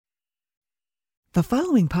The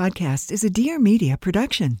following podcast is a Dear Media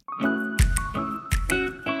production.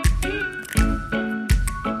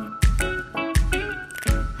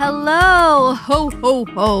 Hello, ho, ho,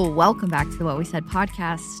 ho. Welcome back to the What We Said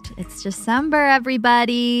podcast. It's December,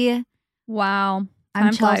 everybody. Wow.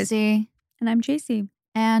 I'm Chelsea. And I'm JC.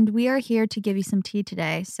 And we are here to give you some tea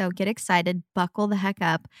today. So get excited, buckle the heck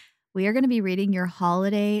up. We are going to be reading your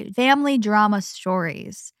holiday family drama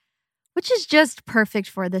stories, which is just perfect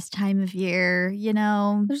for this time of year, you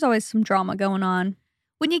know. There's always some drama going on.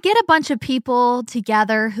 When you get a bunch of people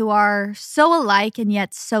together who are so alike and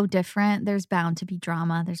yet so different, there's bound to be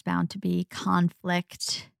drama. There's bound to be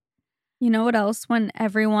conflict. You know what else? When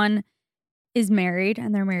everyone is married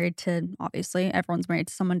and they're married to, obviously, everyone's married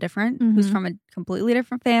to someone different who's from a completely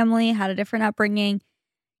different family, had a different upbringing.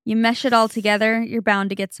 You mesh it all together, you're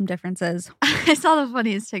bound to get some differences. I saw the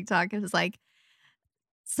funniest TikTok. It was like,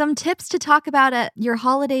 some tips to talk about at your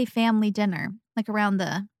holiday family dinner, like around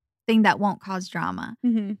the thing that won't cause drama.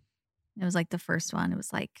 Mm-hmm. It was like the first one. It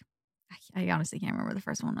was like, I honestly can't remember the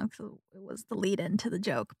first one. It was the lead in to the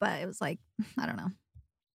joke, but it was like, I don't know.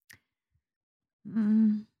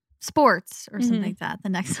 Sports or something like that. The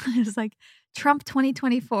next one is like Trump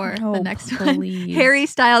 2024. Oh, the next please. one, Harry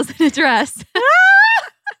Styles in a dress.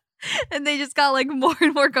 And they just got like more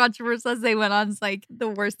and more controversial as they went on. It's like the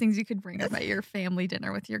worst things you could bring up at your family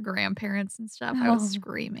dinner with your grandparents and stuff. I was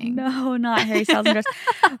screaming. No, not Harry Styles in a dress.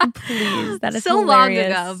 Please. That is so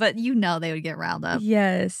hilarious. long ago, but you know they would get riled up.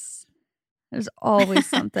 Yes. There's always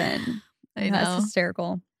something. I know. That's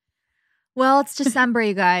hysterical. Well, it's December,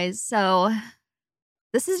 you guys. So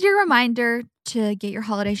this is your reminder to get your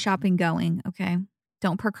holiday shopping going, okay?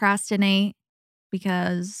 Don't procrastinate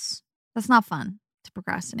because that's not fun to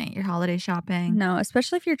procrastinate your holiday shopping. No,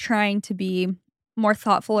 especially if you're trying to be more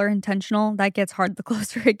thoughtful or intentional. That gets hard the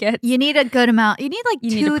closer it gets. You need a good amount. You need like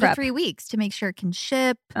You need 2 to to prep. 3 weeks to make sure it can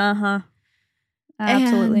ship. Uh-huh.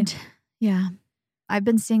 Absolutely. And, yeah. I've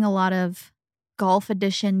been seeing a lot of golf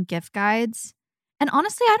edition gift guides. And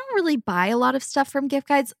honestly, I don't really buy a lot of stuff from gift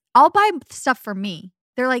guides. I'll buy stuff for me.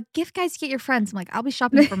 They're like, gift guides, get your friends. I'm like, I'll be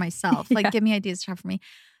shopping for myself. Yeah. Like, give me ideas to shop for me.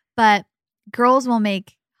 But girls will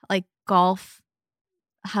make like golf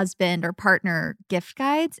husband or partner gift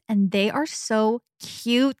guides. And they are so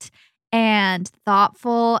cute and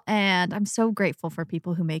thoughtful. And I'm so grateful for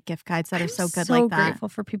people who make gift guides that are so good like that. So grateful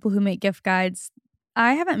for people who make gift guides.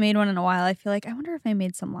 I haven't made one in a while. I feel like, I wonder if I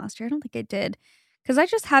made some last year. I don't think I did. Because I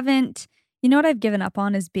just haven't, you know what I've given up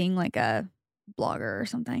on is being like a blogger or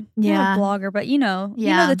something. Yeah. Not a blogger, but you know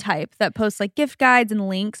Yeah. the type that posts like gift guides and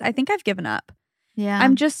links. I think I've given up. Yeah.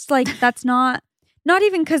 I'm just like, that's not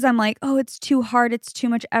even because I'm like, oh, it's too hard. It's too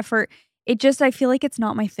much effort. It just, I feel like it's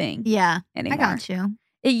not my thing Yeah. anymore. I got you.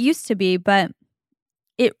 It used to be, but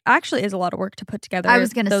it actually is a lot of work to put together I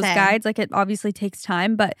was gonna those say. guides. Like, it obviously takes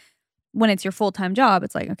time, but when it's your full-time job,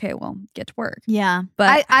 it's like, okay, well, get to work. Yeah.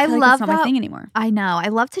 But I feel like love it's not my that. thing anymore. I know. I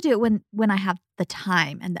love to do it when I have the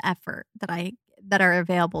time and the effort that are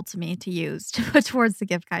available to me to use to put towards the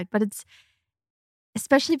gift guide. But it's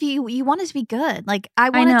especially if you want it to be good. Like I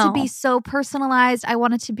want it to know. be so personalized. I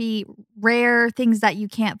want it to be rare things that you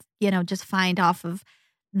can't, just find off of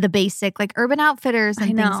the basic like Urban Outfitters and I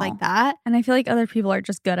things know. like that. And I feel like other people are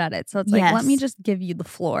just good at it. So it's like, let me Yes. just give you the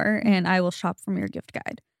floor and I will shop from your gift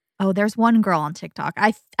guide. Oh, there's one girl on TikTok.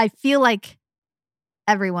 I feel like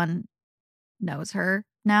everyone knows her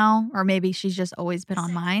now, or maybe she's just always been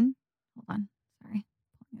on mine. Hold on. Sorry.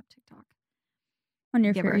 Pulling up TikTok. On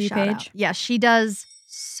your Give her For a You shout out. page. Yeah, she does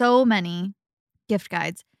so many gift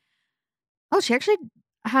guides. Oh, she actually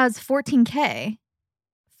has 14K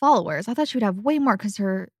followers. I thought she would have way more because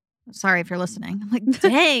sorry if you're listening. I'm like,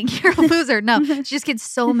 dang, you're a loser. No, she just gets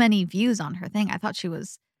so many views on her thing. I thought she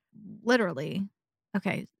was literally,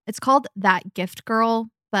 okay, it's called That Gift Girl,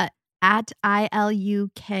 but at ILUKUGH.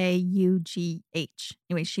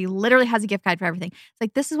 Anyway, she literally has a gift guide for everything. It's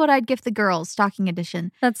like, this is what I'd gift the girls, stocking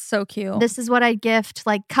edition. That's so cute. This is what I'd gift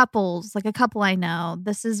like couples, like a couple I know.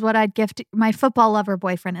 This is what I'd gift my football lover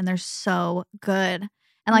boyfriend. And they're so good.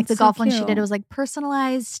 And like That's the so golf one she cute. did, it was like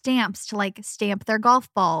personalized stamps to like stamp their golf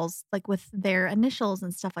balls, like with their initials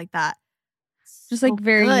and stuff like that. just So like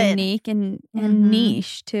very good. unique and Mhm.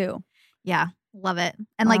 niche too. Yeah, love it.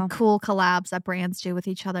 And Wow. like cool collabs that brands do with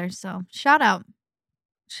each other. So shout out.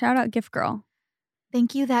 Shout out Gift Girl.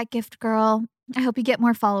 Thank you, That Gift Girl. I hope you get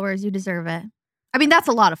more followers. You deserve it. I mean, that's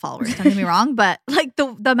a lot of followers, don't get me wrong. But like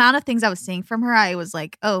the amount of things I was seeing from her, I was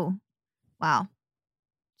like, oh, wow.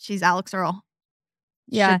 She's Alex Earl.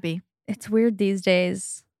 Yeah. Should be. It's weird these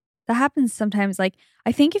days. That happens sometimes. Like,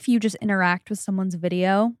 I think if you just interact with someone's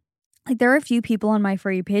video, like there are a few people on my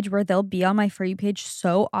For You page where they'll be on my For You page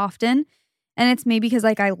so often And it's maybe because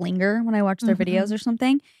like I linger when I watch their videos or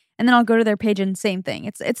something. And then I'll go to their page and same thing.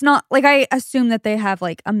 It's not like I assume that they have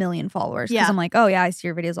like 1 million followers. Because I'm like, oh yeah, I see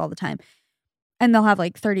your videos all the time. And they'll have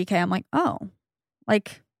like 30K. I'm like, oh,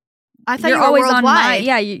 like I thought you're you were always worldwide. on my,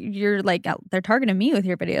 yeah, you're like, they're targeting me with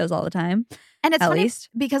your videos all the time. And it's at funny least.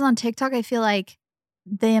 because on TikTok, I feel like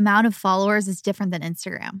the amount of followers is different than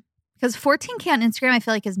Instagram. Because 14K on Instagram, I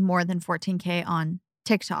feel like is more than 14K on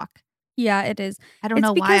TikTok. Yeah, it is. I don't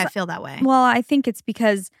know why I feel that way. Well, I think it's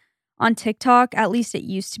because on TikTok, at least it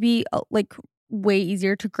used to be like way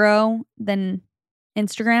easier to grow than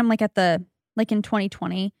Instagram, like in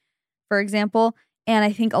 2020, for example. And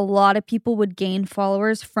I think a lot of people would gain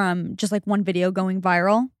followers from just like one video going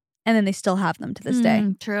viral, and then they still have them to this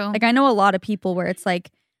day. True. Like I know a lot of people where it's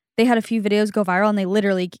like they had a few videos go viral and they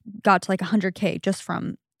literally got to like 100K just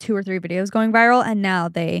from 2 or 3 videos going viral, and now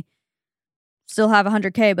they still have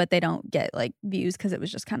 100K, but they don't get like views because it was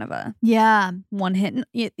just kind of a one hit,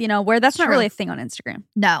 you know, where that's not really a thing on Instagram.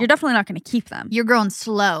 No. You're definitely not going to keep them. You're growing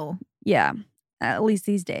slow. Yeah, at least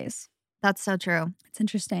these days. That's so true. It's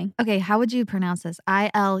interesting. Okay, how would you pronounce this?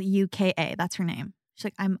 Iluka. That's her name. She's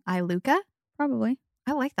like, I'm Iluka? Probably.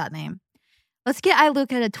 I like that name. Let's get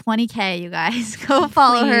Iluka to 20K, you guys. Go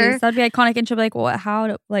follow her. That'd be iconic. And she'll be like, what?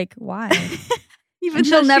 How? Why? Even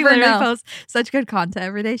she'll never know. Posts such good content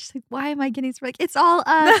every day. She's like, why am I getting like, it's all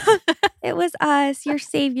us. It was us, your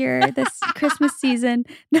savior this Christmas season.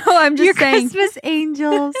 No, I'm just saying. Christmas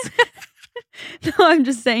angels. No, I'm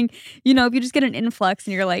just saying, you know, if you just get an influx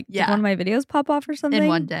and you're like, did one of my videos pop off or something? In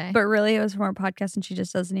one day. But really, it was from our podcast and she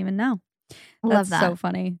just doesn't even know. Love That's so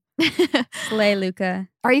funny. Slay, Luca.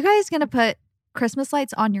 Are you guys going to put Christmas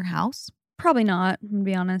lights on your house? Probably not, I'm going to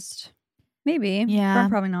be honest. Maybe. Yeah. But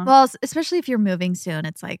probably not. Well, especially if you're moving soon.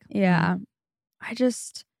 It's like. Yeah. I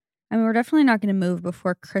mean, we're definitely not going to move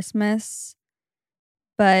before Christmas.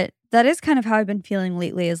 But that is kind of how I've been feeling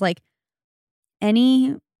lately is like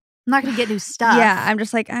I'm not going to get new stuff. Yeah. I'm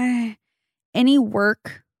just like, any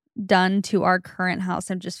work done to our current house,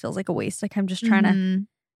 it just feels like a waste. Like I'm just trying to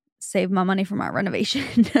save my money from our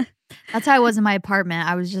renovation. That's how I was in my apartment.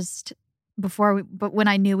 I was just but when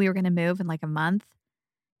I knew we were going to move in like a month,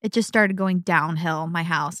 it just started going downhill, my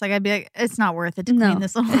house. Like I'd be like, it's not worth it to clean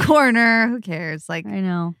this little corner. Who cares? Like I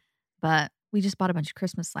know. But we just bought a bunch of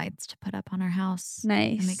Christmas lights to put up on our house.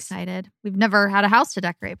 Nice. I'm excited. We've never had a house to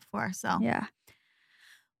decorate before. So yeah.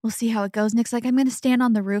 We'll see how it goes. Nick's like, I'm going to stand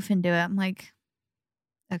on the roof and do it. I'm like,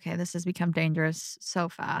 okay, this has become dangerous so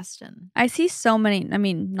fast. And I see so many, I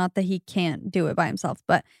mean, not that he can't do it by himself,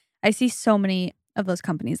 but I see so many of those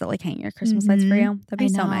companies that like hang your Christmas lights for you. That'd be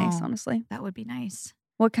so nice, honestly. That would be nice.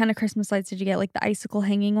 What kind of Christmas lights did you get? Like the icicle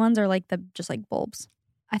hanging ones or like the just like bulbs?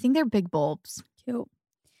 I think they're big bulbs. Cute.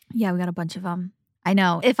 Yeah, we got a bunch of them. I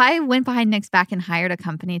know. If I went behind Nick's back and hired a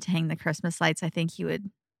company to hang the Christmas lights, I think he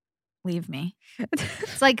would leave me.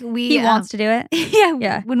 It's like he wants to do it.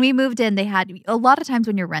 Yeah. When we moved in, they had a lot of times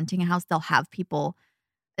when you're renting a house, they'll have people.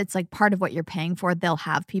 It's like part of what you're paying for. They'll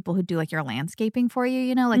have people who do like your landscaping for you,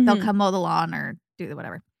 you know, like they'll come mow the lawn or do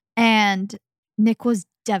whatever. And Nick was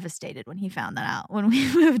devastated when he found that out. When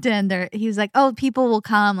we moved in there, he was like, oh, people will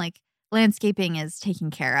come, like landscaping is taken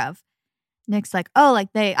care of. Nick's like, oh, like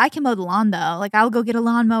I can mow the lawn though. Like I'll go get a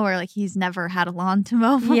lawnmower. Like he's never had a lawn to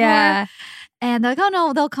mow before. Yeah. And they're like, oh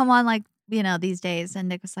no, they'll come on like, you know, these days. And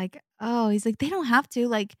Nick was like, oh, he's like, they don't have to.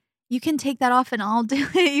 Like you can take that off and I'll do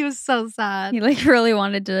it. He was so sad. He like really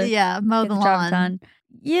wanted to mow the lawn. Job done.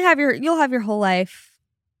 You'll have your whole life.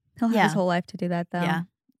 He'll have his whole life to do that though. Yeah.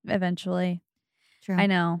 Eventually. True. I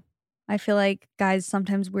know. I feel like guys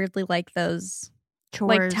sometimes weirdly like those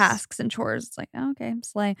chores. Like tasks and chores. It's like, oh, okay,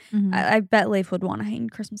 slay. I bet Leif would want to hang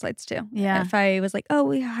Christmas lights too. Yeah. If I was like, oh,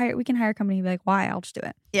 we can hire a company, he'd be like, why? I'll just do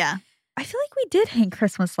it. Yeah. I feel like we did hang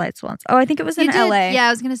Christmas lights once. Oh, I think it was in LA. Yeah, I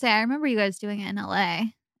was gonna say I remember you guys doing it in LA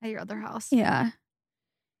at your other house. Yeah.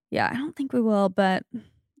 Yeah, I don't think we will, but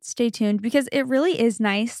stay tuned because it really is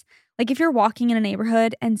nice. Like if you're walking in a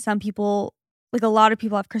neighborhood and some people, like a lot of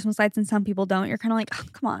people have Christmas lights and some people don't, you're kind of like, oh,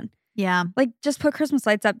 come on. Yeah. Like just put Christmas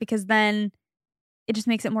lights up because then it just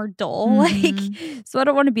makes it more dull. Like, so I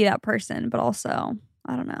don't want to be that person, but also,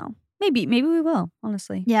 I don't know. Maybe we will,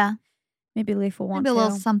 honestly. Yeah. Maybe Leif will want maybe a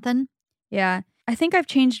little something. Yeah. I think I've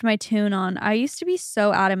changed my tune on. I used to be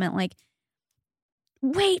so adamant, like,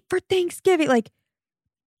 wait for Thanksgiving. Like,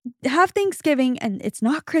 have Thanksgiving and it's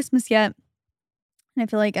not Christmas yet. And I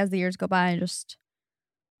feel like as the years go by,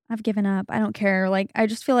 I've given up. I don't care. Like, I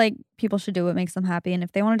just feel like people should do what makes them happy. And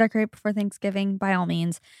if they want to decorate before Thanksgiving, by all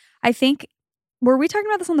means. I think, were we talking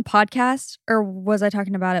about this on the podcast or was I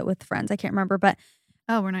talking about it with friends? I can't remember, but.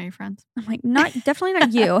 Oh, we're not your friends. I'm like, definitely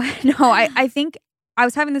not you. No, I think I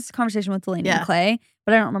was having this conversation with Delaney Yeah. and Clay,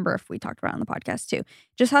 but I don't remember if we talked about it on the podcast too.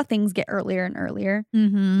 Just how things get earlier and earlier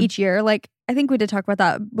each year. Like, I think we did talk about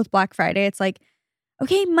that with Black Friday. It's like,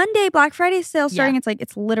 okay, Monday, Black Friday sale starting. Yeah. It's like,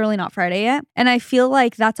 it's literally not Friday yet. And I feel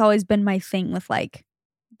like that's always been my thing with like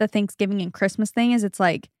the Thanksgiving and Christmas thing is it's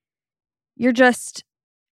like, you're just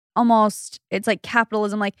almost, it's like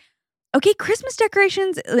capitalism. Like, okay, Christmas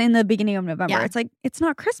decorations in the beginning of November. Yeah. It's like, it's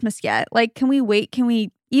not Christmas yet. Like, can we wait? Can we,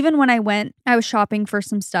 even when I was shopping for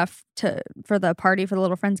some stuff for the party, for the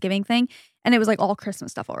little Friendsgiving thing. And it was like all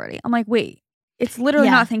Christmas stuff already. I'm like, wait, it's literally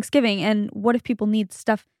not Thanksgiving. And what if people need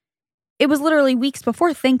stuff? It was literally weeks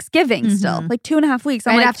before Thanksgiving still, like 2.5 weeks.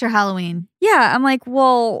 I'm right like, after Halloween. Yeah. I'm like,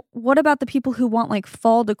 well, what about the people who want like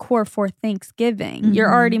fall decor for Thanksgiving?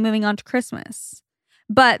 You're already moving on to Christmas.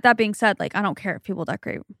 But that being said, like, I don't care if people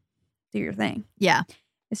decorate. Do your thing. Yeah.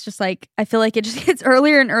 It's just like, I feel like it just gets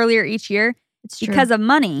earlier and earlier each year. It's true. Because of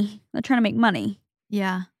money. They're trying to make money.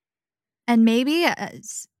 Yeah. And maybe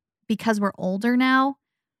it's because we're older now,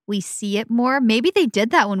 we see it more. Maybe they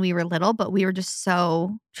did that when we were little, but we were just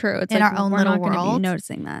so true. It's in like our own we're little not gonna world. be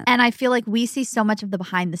noticing that. And I feel like we see so much of the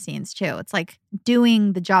behind the scenes too. It's like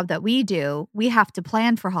doing the job that we do, we have to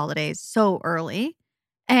plan for holidays so early.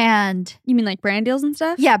 And You mean like brand deals and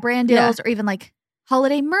stuff? yeah, brand deals or even like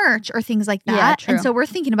holiday merch or things like that. Yeah, true. And so we're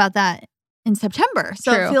thinking about that in September.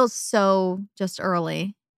 So True. it feels so just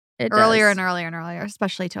early. It Earlier does. and earlier and earlier,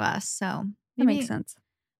 especially to us. So That maybe- makes sense.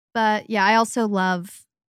 But yeah, I love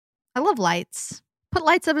lights. Put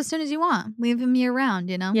lights up as soon as you want. Leave them year round,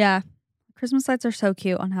 you know? Yeah. Christmas lights are so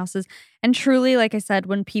cute on houses. And truly, like I said,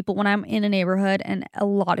 when I'm in a neighborhood and a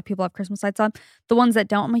lot of people have Christmas lights on, the ones that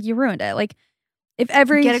don't, I'm like, you ruined it. Like, if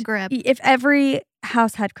Get a grip. every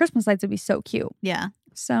house had Christmas lights, it'd be so cute. Yeah.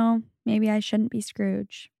 So maybe I shouldn't be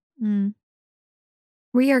Scrooge.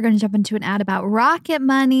 We are going to jump into an ad about Rocket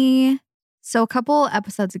Money. So a couple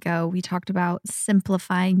episodes ago, we talked about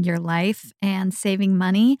simplifying your life and saving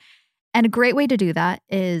money. And a great way to do that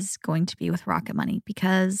is going to be with Rocket Money,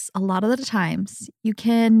 because a lot of the times you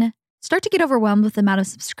can start to get overwhelmed with the amount of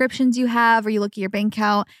subscriptions you have, or you look at your bank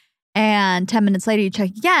account and 10 minutes later you check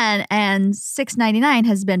again and $6.99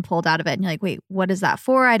 has been pulled out of it. And you're like, wait, what is that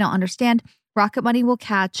for? I don't understand. Rocket Money will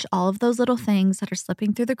catch all of those little things that are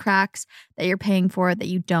slipping through the cracks that you're paying for that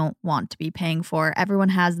you don't want to be paying for. Everyone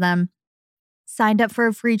has them. Signed up for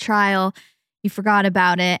a free trial. You forgot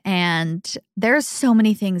about it. And there's so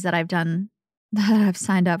many things that I've done that I've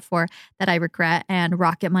signed up for that I regret. And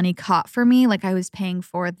Rocket Money caught for me. Like, I was paying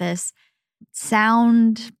for this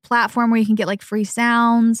sound platform where you can get like free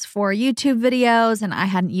sounds for YouTube videos. And I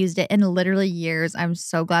hadn't used it in literally years. I'm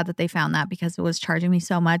so glad that they found that, because it was charging me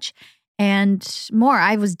so much and more.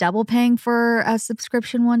 I was double paying for a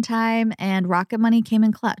subscription one time, and Rocket Money came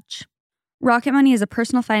in clutch. Rocket Money is a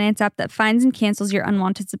personal finance app that finds and cancels your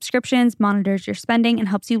unwanted subscriptions, monitors your spending, and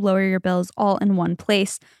helps you lower your bills all in one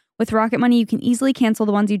place. With Rocket Money, you can easily cancel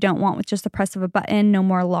the ones you don't want with just the press of a button. No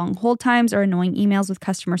more long hold times or annoying emails with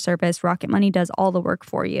customer service. Rocket Money does all the work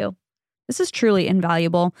for you. This is truly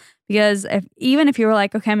invaluable, because even if you were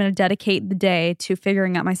like, okay, I'm going to dedicate the day to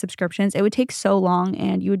figuring out my subscriptions, it would take so long,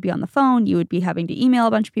 and you would be on the phone. You would be having to email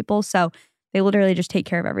a bunch of people. So they literally just take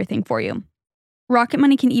care of everything for you. Rocket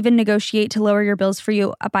Money can even negotiate to lower your bills for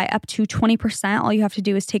you by up to 20%. All you have to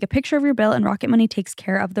do is take a picture of your bill, and Rocket Money takes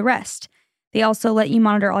care of the rest. They also let you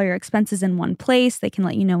monitor all your expenses in one place. They can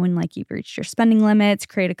let you know when you've reached your spending limits,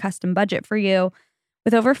 create a custom budget for you.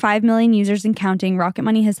 With over 5 million users and counting, Rocket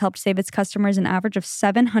Money has helped save its customers an average of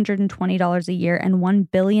 $720 a year and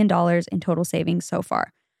 $1 billion in total savings so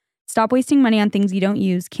far. Stop wasting money on things you don't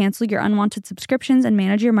use, cancel your unwanted subscriptions, and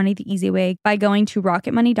manage your money the easy way by going to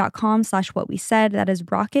rocketmoney.com/whatwesaid. That is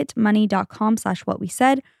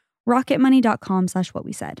rocketmoney.com/whatwesaid.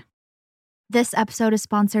 rocketmoney.com/whatwesaid. This episode is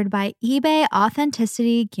sponsored by eBay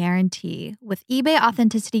Authenticity Guarantee. With eBay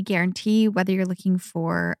Authenticity Guarantee, whether you're looking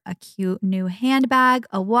for a cute new handbag,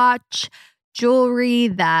 a watch, jewelry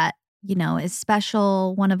that, is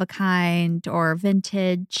special, one of a kind, or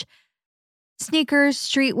vintage, sneakers,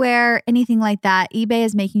 streetwear, anything like that, eBay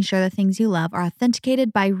is making sure the things you love are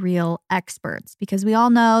authenticated by real experts, because we all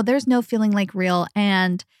know there's no feeling like real,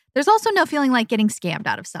 and there's also no feeling like getting scammed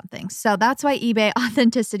out of something. So that's why eBay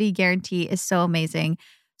Authenticity Guarantee is so amazing.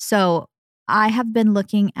 So I have been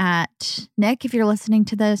looking at, Nick, if you're listening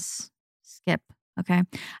to this, skip, okay?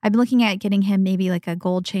 I've been looking at getting him maybe like a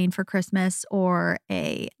gold chain for Christmas or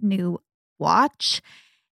a new watch.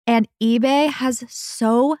 And eBay has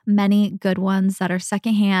so many good ones that are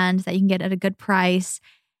secondhand that you can get at a good price.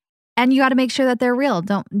 And you got to make sure that they're real.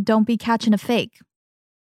 Don't be catching a fake.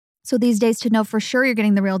 So these days, to know for sure you're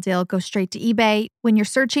getting the real deal, go straight to eBay. When you're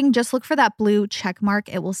searching, just look for that blue check mark.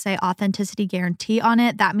 It will say authenticity guarantee on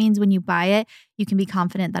it. That means when you buy it, you can be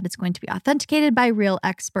confident that it's going to be authenticated by real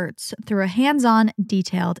experts through a hands-on,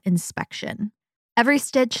 detailed inspection. Every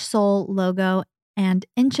stitch, sole, logo, and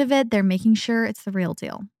inch of it, they're making sure it's the real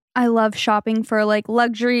deal. I love shopping for like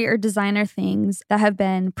luxury or designer things that have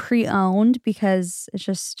been pre-owned because it's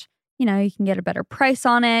just, you know, you can get a better price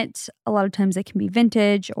on it. A lot of times it can be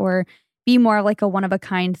vintage or be more like a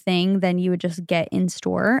one-of-a-kind thing than you would just get in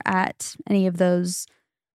store at any of those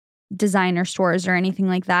designer stores or anything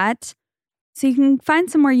like that. So you can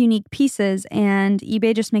find some more unique pieces, and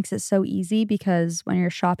eBay just makes it so easy because when you're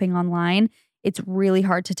shopping online, it's really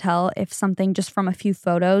hard to tell if something just from a few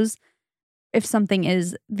photos, if something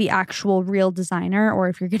is the actual real designer or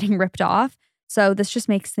if you're getting ripped off. So this just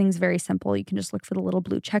makes things very simple. You can just look for the little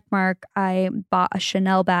blue check mark. I bought a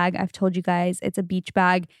Chanel bag. I've told you guys it's a beach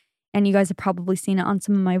bag, and you guys have probably seen it on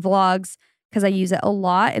some of my vlogs because I use it a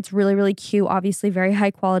lot. It's really, really cute, obviously very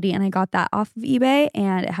high quality, and I got that off of eBay,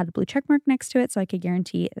 and it had a blue check mark next to it so I could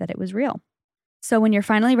guarantee that it was real. So when you're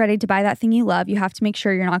finally ready to buy that thing you love, you have to make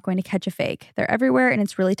sure you're not going to catch a fake. They're everywhere, and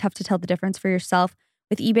it's really tough to tell the difference for yourself.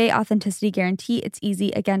 With eBay Authenticity Guarantee, it's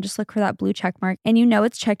easy. Again, just look for that blue check mark, and you know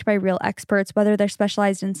it's checked by real experts, whether they're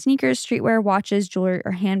specialized in sneakers, streetwear, watches, jewelry,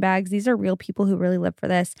 or handbags. These are real people who really live for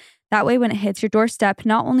this. That way, when it hits your doorstep,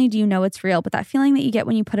 not only do you know it's real, but that feeling that you get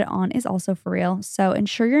when you put it on is also for real. So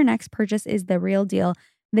ensure your next purchase is the real deal.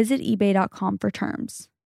 Visit ebay.com for terms.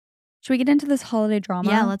 Should we get into this holiday drama?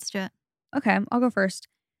 Yeah, let's do it. Okay, I'll go first.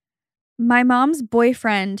 My mom's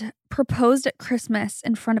boyfriend proposed at Christmas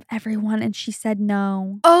in front of everyone, and she said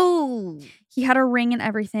no. Oh! He had a ring and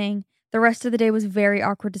everything. The rest of the day was very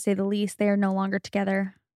awkward, to say the least. They are no longer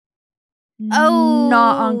together. Oh!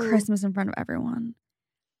 Not on Christmas in front of everyone.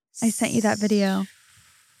 I sent you that video.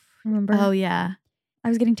 Remember? Oh, yeah. I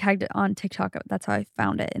was getting tagged on TikTok. That's how I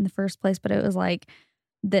found it in the first place. But it was like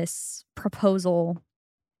this proposal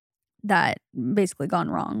that basically gone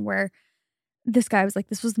wrong, where this guy was like,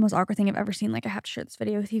 this was the most awkward thing I've ever seen. Like, I have to share this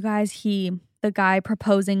video with you guys. The guy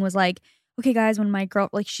proposing was like, okay, guys, when my girl,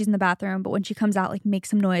 like, she's in the bathroom, but when she comes out, like, make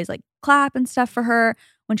some noise, like, clap and stuff for her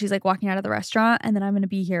when she's, like, walking out of the restaurant. And then I'm going to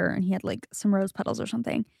be here. And he had, like, some rose petals or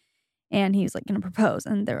something. And he was, like, going to propose.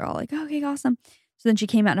 And they were all like, okay, awesome. So then she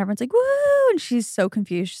came out and everyone's like, woo! And she's so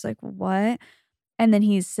confused. She's like, what? And then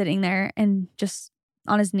he's sitting there and just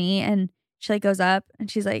on his knee. And she, like, goes up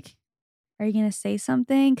and she's like, are you going to say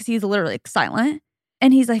something? Because he's literally like, silent.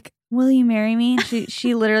 And he's like, will you marry me? And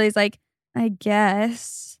she literally is like, I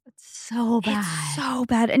guess. It's so bad. It's so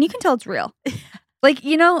bad. And you can tell it's real. Like,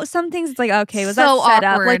 you know, some things it's like, okay, was so that set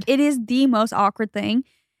awkward. up? Like, it is the most awkward thing.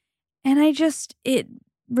 And it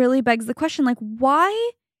really begs the question, like,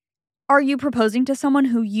 why are you proposing to someone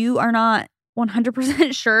who you are not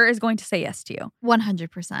 100% sure is going to say yes to you?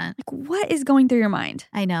 100%. Like, what is going through your mind?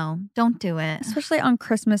 I know. Don't do it. Especially on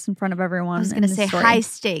Christmas in front of everyone. I was going to say high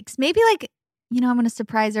stakes. Maybe like, you know, I'm going to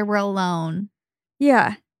surprise her. We're alone.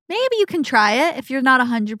 Yeah. Maybe you can try it if you're not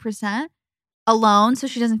 100% alone, so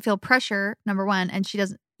she doesn't feel pressure, number one, and she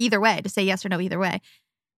doesn't either way to say yes or no either way.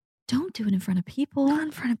 Don't do it in front of people. Not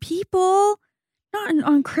in front of people. Not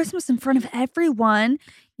on Christmas in front of everyone.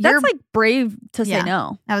 That's like brave to say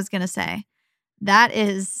no. I was going to say. That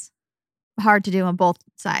is hard to do on both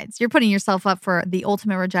sides. You're putting yourself up for the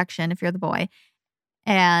ultimate rejection if you're the boy.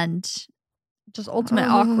 And just ultimate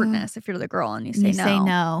awkwardness if you're the girl and you say no. Say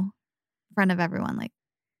no in front of everyone. Like,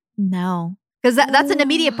 no. Because that's an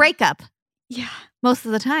immediate breakup. Yeah. Most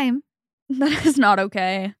of the time. That is not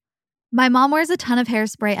okay. My mom wears a ton of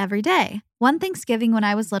hairspray every day. One Thanksgiving when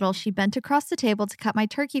I was little, she bent across the table to cut my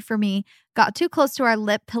turkey for me, got too close to our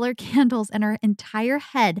lit pillar candles, and her entire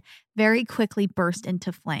head very quickly burst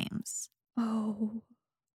into flames. Oh.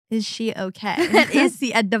 Is she okay? That is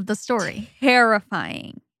the end of the story.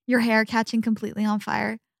 Terrifying. Your hair catching completely on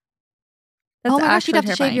fire. That's oh my gosh, you'd have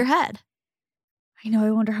to shave your head. I know.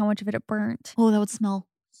 I wonder how much of it burnt. Oh, that would smell.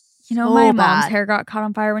 You know, my mom's hair got caught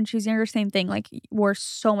on fire when she was younger. Same thing. Like, wore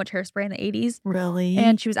so much hairspray in the 80s. Really?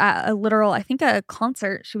 And she was at I think a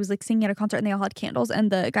concert. She was like singing at a concert and they all had candles. And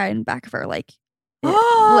the guy in back of her, like, lit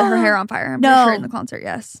her hair on fire. I'm pretty sure in the concert.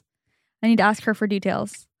 Yes. I need to ask her for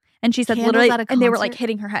details. And she said Candles literally, and they were like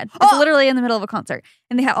hitting her head. Oh! It's literally in the middle of a concert.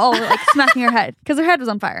 And they all were like smacking her head because her head was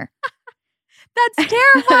on fire. That's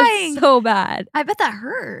terrifying. So bad. I bet that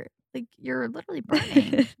hurt. Like, you're literally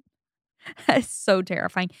burning. That's so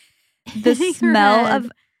terrifying. The smell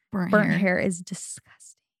of burnt hair is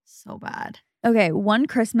disgusting. So bad. Okay, one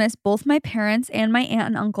Christmas, both my parents and my aunt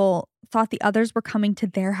and uncle thought the others were coming to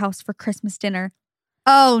their house for Christmas dinner.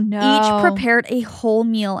 Oh, no. Each prepared a whole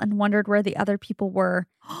meal and wondered where the other people were.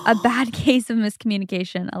 A bad case of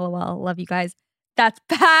miscommunication. LOL. Love you guys. That's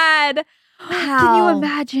bad. Can you How?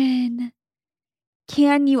 imagine?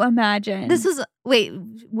 Can you imagine? This was, wait,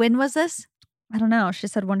 when was this? I don't know. She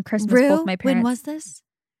said one Christmas, Rue? both my parents. When was this?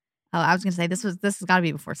 Oh, I was going to say, this has got to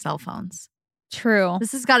be before cell phones. True.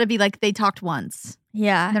 This has got to be like they talked once.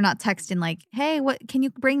 Yeah. They're not texting like, hey, what? Can you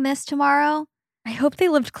bring this tomorrow? I hope they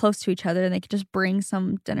lived close to each other and they could just bring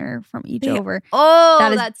some dinner from each over. Oh,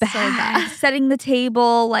 That is that's bad. so bad. Setting the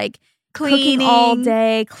table, like cooking all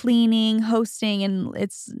day, cleaning, hosting, and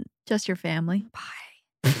it's Just your family.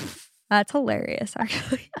 bye. That's hilarious,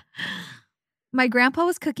 actually. My grandpa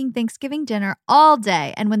was cooking Thanksgiving dinner all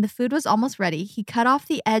day, and when the food was almost ready, he cut off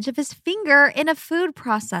the edge of his finger in a food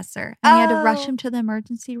processor, and he had to rush him to the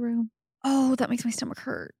emergency room. Oh, that makes my stomach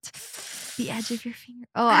hurt. The edge of your finger.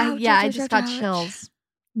 Oh, Ouch, I ouch, just ouch, got ouch. chills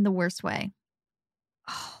in the worst way.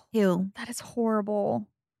 Oh, Ew. that is horrible.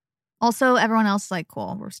 Also, everyone else is like,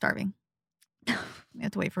 cool, we're starving. We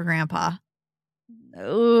have to wait for grandpa.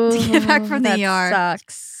 To get back from the ER.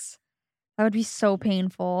 Sucks. That would be so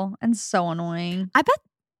painful and so annoying.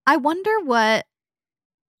 I wonder what.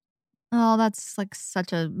 Oh, that's like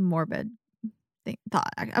such a morbid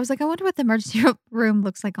thought. I was like, I wonder what the emergency room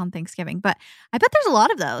looks like on Thanksgiving. But I bet there's a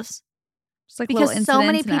lot of those Just like because little so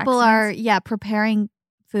many incidents and people are, accidents. preparing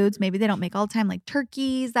foods. Maybe they don't make all the time, like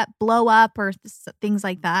turkeys that blow up or things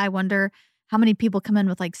like that. I wonder how many people come in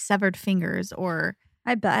with like severed fingers or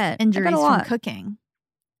I bet. injuries I bet a from lot. cooking.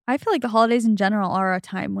 I feel like the holidays in general are a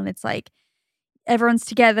time when it's like everyone's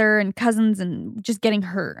together and cousins and just getting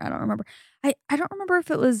hurt. I don't remember. I don't remember if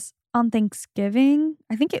it was on Thanksgiving.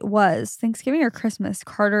 I think it was Thanksgiving or Christmas.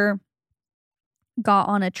 Carter got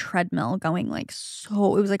on a treadmill going like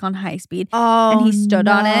so. It was like on high speed. Oh, And he stood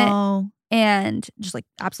on it. no. And just like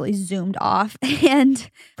absolutely zoomed off and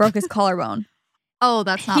broke his collarbone. Oh,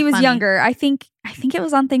 that's not He was funny. younger. I think it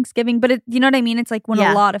was on Thanksgiving, but you know what I mean? It's like when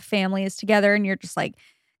Yeah. a lot of family is together and you're just like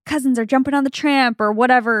cousins are jumping on the tramp or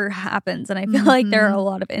whatever happens. And I feel like there are a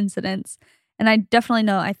lot of incidents. And I definitely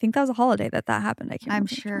know, I think that was a holiday that happened. I can't I'm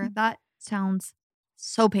remember which sure one. that sounds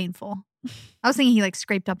so painful. I was thinking he like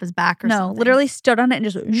scraped up his back or No, something. literally stood on it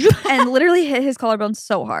and just and literally hit his collarbone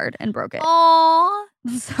so hard and broke it. Oh,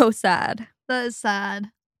 So sad. that is sad.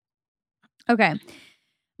 Okay.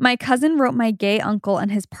 My cousin wrote my gay uncle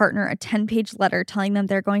and his partner a 10-page letter telling them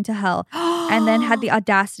they're going to hell and then had the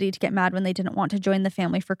audacity to get mad when they didn't want to join the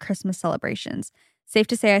family for Christmas celebrations. Safe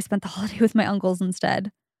to say I spent the holiday with my uncles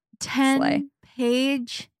instead.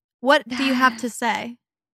 10-page. What do you have to say?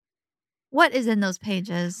 What is in those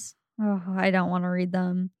pages? Oh, I don't want to read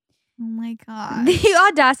them. Oh my god. The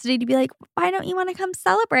audacity to be like, why don't you want to come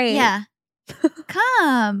celebrate? Yeah.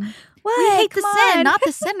 Come. What? We hate Come the sin, on. not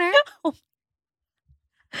the sinner.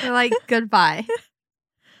 They're like, goodbye.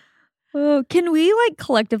 Oh, can we like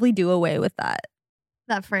collectively do away with that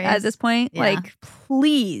That phrase. at this point? Yeah. Like,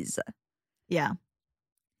 please. Yeah.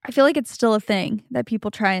 I feel like it's still a thing that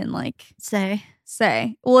people try and like Say.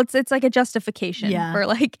 Well, it's like a justification Yeah. for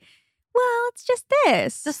like, well, it's just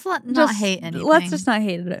this. Just not Just- hate anything. Let's just not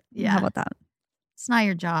hate it. Yeah. How about that? It's not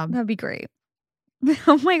your job. That'd be great.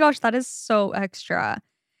 Oh my gosh, that is so extra.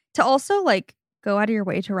 To also like go out of your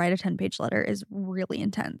way to write a 10-page letter is really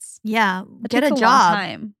intense. Yeah. That Get takes a long job.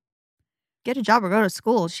 time. Get a job or go to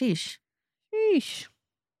school. Sheesh. Sheesh.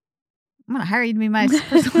 I'm going to hire you to be my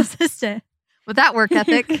personal assistant. With that work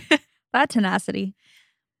ethic. That tenacity.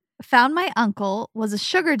 Found out my uncle was a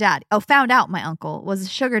sugar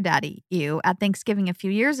daddy. You at Thanksgiving a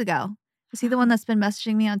few years ago. Is he the one that's been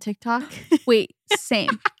messaging me on TikTok? Wait,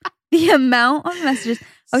 same. The amount of messages.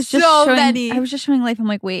 I was just So showing, many. I was just showing Life. I'm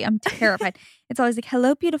like, wait, I'm terrified. It's always like,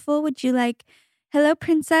 hello, beautiful. Would you like, hello,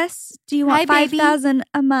 princess? Do you want Hi, baby. 5,000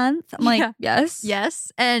 a month? I'm like, Yeah. yes.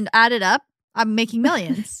 Yes. And add it up. I'm making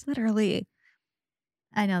millions. Literally.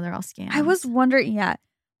 I know they're all scams. I was wondering, yeah.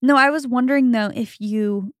 No, I was wondering though, if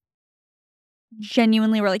you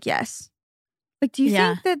genuinely were like, yes. Like, do you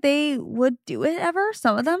Yeah. think that they would do it ever?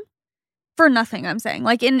 Some of them? For nothing, I'm saying.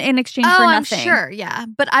 Like in exchange Oh, for I'm nothing. sure. Yeah.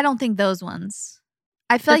 But I don't think those ones.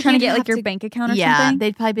 I feel They're like trying to you'd get like have your bank account or yeah, something.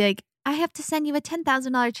 they'd probably be like, I have to send you a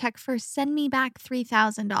 $10,000 check first. Send me back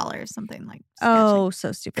 $3,000. Something like sketchy. Oh,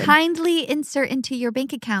 so stupid. Kindly insert into your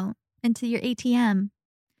bank account, into your ATM.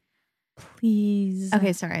 Please.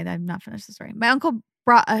 Okay, sorry, I'm not finished the story. My uncle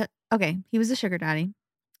brought he was a sugar daddy.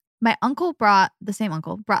 My uncle brought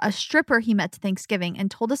a stripper he met to Thanksgiving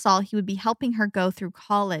and told us all he would be helping her go through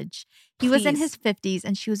college. He was in Please. his 50s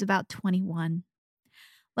and she was about 21.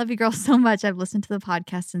 Love you girls so much. I've listened to the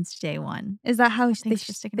podcast since day one. Is that how Thanks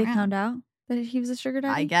for sticking they around. found out that he was a sugar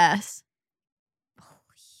daddy? I guess.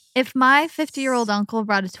 If my 50-year-old uncle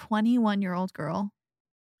brought a 21-year-old girl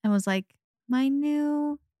and was like, my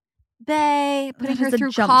new bae, putting her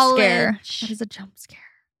through college. That is a jump scare.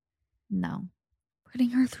 No. Putting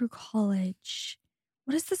her through college.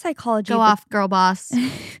 What is the psychology? Go off, girl boss.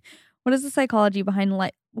 What is the psychology behind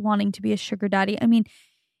wanting to be a sugar daddy? I mean,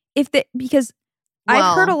 because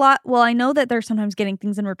I've heard a lot. Well, I know that they're sometimes getting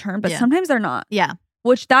things in return, but sometimes they're not. Yeah.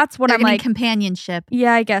 Which that's what they're I'm getting like. Companionship.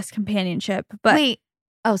 Yeah, I guess companionship. But wait.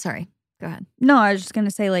 Oh, sorry. Go ahead. No, I was just going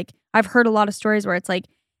to say, like, I've heard a lot of stories where it's like,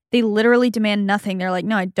 they literally demand nothing. They're like,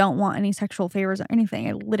 no, I don't want any sexual favors or anything.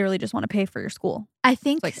 I literally just want to pay for your school. I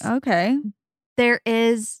think it's like, okay. There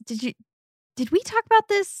is, did we talk about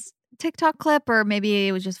this TikTok clip, or maybe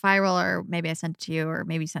it was just viral, or maybe I sent it to you, or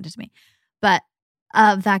maybe you sent it to me, but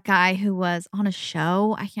of that guy who was on a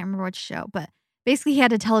show. I can't remember which show, but basically he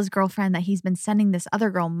had to tell his girlfriend that he's been sending this other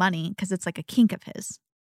girl money because it's like a kink of his.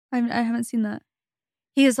 I haven't seen that.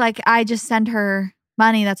 He was like, I just send her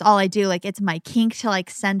money. That's all I do. Like, it's my kink to like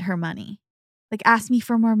send her money. Like, ask me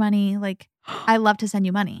for more money. Like, I love to send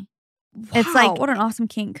you money. Wow, it's like, what an awesome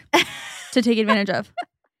kink to take advantage of.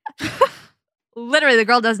 Literally, the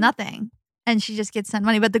girl does nothing and she just gets sent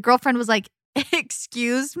money. But the girlfriend was like,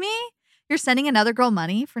 excuse me? You're sending another girl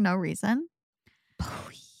money for no reason?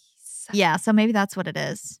 Please. Yeah, so maybe that's what it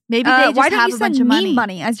is. Maybe they just have a bunch of money. Why don't you send me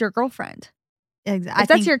money as your girlfriend? Exactly. If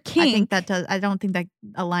that's your kink. I think that does. I don't think that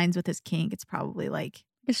aligns with his kink. It's probably like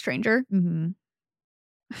a stranger. Mm-hmm.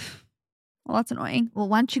 Well, that's annoying. Well,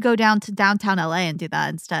 why don't you go down to downtown LA and do that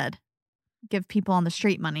instead? Give people on the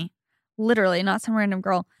street money. Literally, not some random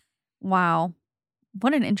girl. Wow.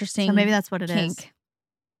 What an interesting So maybe that's what it kink. is.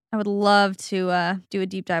 I would love to do a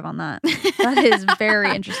deep dive on that. That is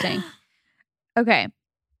very interesting. Okay.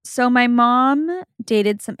 So my mom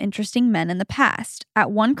dated some interesting men in the past.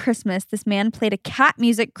 At one Christmas, this man played a cat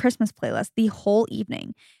music Christmas playlist the whole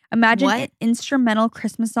evening. Imagine instrumental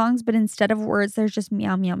Christmas songs, but instead of words, there's just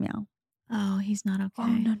meow, meow, meow. Oh, he's not okay. Oh,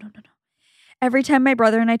 no. Every time my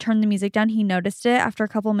brother and I turned the music down, he noticed it after a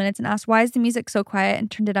couple of minutes and asked, why is the music so quiet, and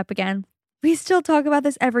turned it up again. We still talk about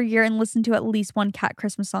this every year and listen to at least one cat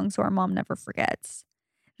Christmas song so our mom never forgets.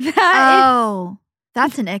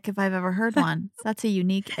 That's an ick if I've ever heard one. That's a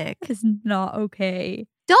unique ick. That is not okay.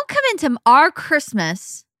 Don't come into our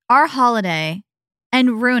Christmas, our holiday,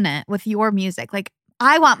 and ruin it with your music. Like,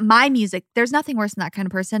 I want my music. There's nothing worse than that kind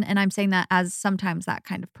of person. And I'm saying that as sometimes that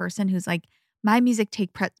kind of person who's like, my music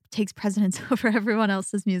takes precedence over everyone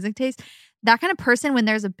else's music taste. That kind of person, when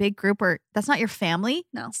there's a big group or that's not your family,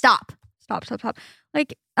 no. Stop.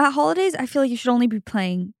 Like, at holidays, I feel like you should only be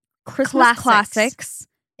playing Christmas classics.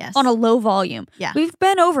 Yes. On a low volume. Yeah. We've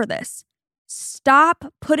been over this.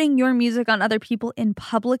 Stop putting your music on other people in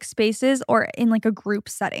public spaces or in like a group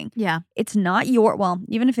setting. Yeah. It's not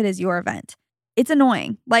even if it is your event, it's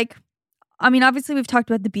annoying. Like, I mean, obviously we've talked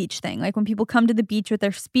about the beach thing. Like when people come to the beach with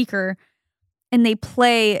their speaker and they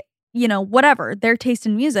play, whatever, their taste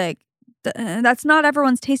in music, that's not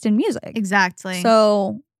everyone's taste in music. Exactly.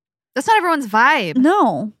 So that's not everyone's vibe.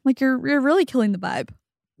 No. Like you're really killing the vibe.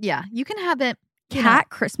 Yeah. You can have it. Cat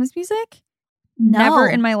Christmas music? No. Never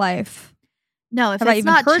in my life. No, if it's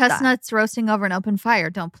not chestnuts roasting over an open fire,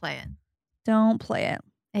 don't play it. Don't play it.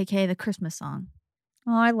 AKA the Christmas song.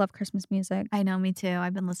 Oh, I love Christmas music. I know, me too.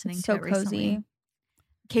 I've been listening to it recently. So cozy.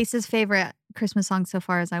 Case's favorite Christmas song so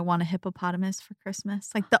far is I Want a Hippopotamus for Christmas.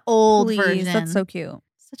 Like the old version. That's so cute.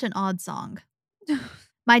 Such an odd song.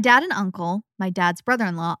 My dad and uncle, my dad's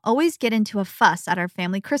brother-in-law, always get into a fuss at our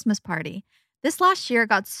family Christmas party. This last year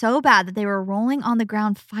got so bad that they were rolling on the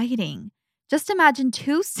ground fighting. Just imagine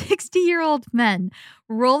two 60-year-old men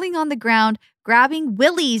rolling on the ground, grabbing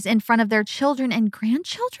willies in front of their children and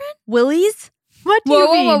grandchildren. Willies? What do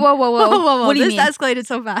you mean? Whoa. What do you mean? This escalated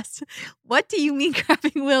so fast. What do you mean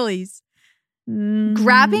grabbing willies?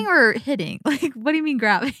 Grabbing or hitting? Like, what do you mean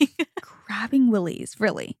grabbing? Grabbing willies,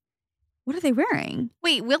 really? What are they wearing?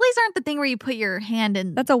 Wait, willies aren't the thing where you put your hand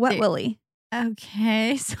in. That's a wet willy.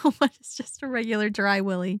 Okay, so what is just a regular dry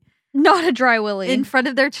willy? Not a dry willy. In front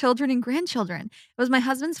of their children and grandchildren. It was my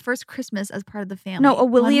husband's first Christmas as part of the family. No, a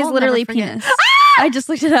willy is literally penis. I just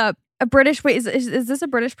looked it up. Is this a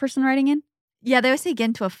British person writing in? Yeah, they always say get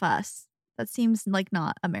into a fuss. That seems like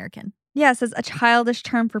not American. Yeah, it says a childish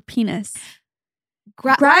term for penis.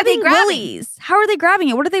 Grabbing willies. How are they grabbing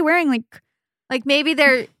it? What are they wearing? Like maybe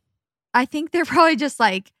I think they're probably just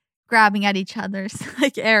like grabbing at each other's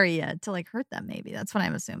like area to like hurt them. Maybe that's what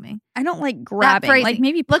I'm assuming. I don't like grabbing. Like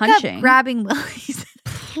maybe punching. Look up grabbing willies.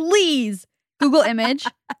 Please Google image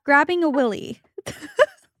grabbing a willy. I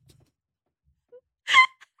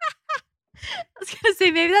was gonna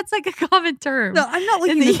say maybe that's like a common term. No, I'm not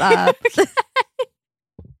looking this up.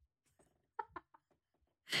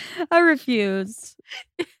 I refuse.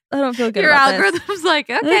 I don't feel good Your about algorithm's like,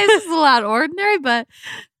 okay, this is a lot ordinary, but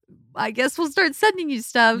I guess we'll start sending you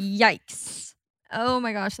stuff. Yikes. Oh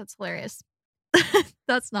my gosh, that's hilarious.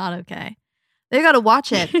 That's not okay. They got to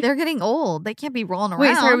watch it. They're getting old. They can't be rolling around.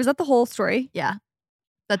 Wait, sorry, was that the whole story? Yeah.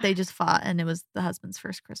 That they just fought and it was the husband's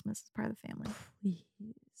first Christmas as part of the family.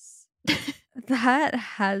 Please. That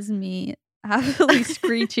has me absolutely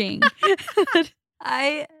screeching.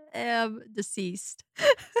 I am deceased.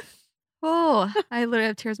 Oh, I literally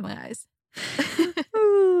have tears in my eyes.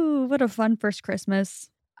 Ooh, what a fun first Christmas.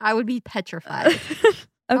 I would be petrified.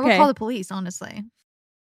 I would Okay. call the police, honestly.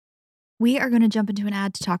 We are going to jump into an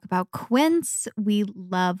ad to talk about Quince. We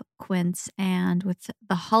love Quince. And with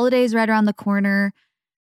the holidays right around the corner,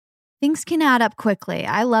 things can add up quickly.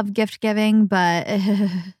 I love gift giving, but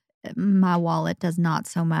my wallet does not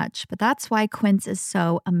so much. But that's why Quince is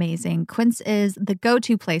so amazing. Quince is the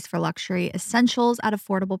go-to place for luxury essentials at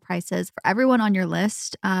affordable prices for everyone on your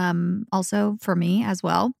list. Also for me as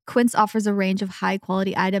well. Quince offers a range of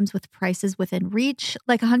high-quality items with prices within reach,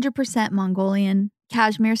 like 100% Mongolian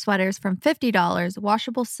cashmere sweaters from $50,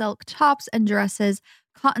 washable silk tops and dresses,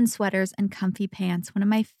 cotton sweaters, and comfy pants. One of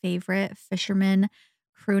my favorite fisherman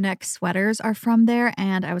crew neck sweaters are from there,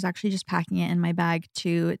 and I was actually just packing it in my bag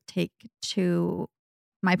to take to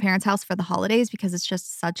my parents' house for the holidays because it's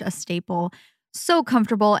just such a staple, so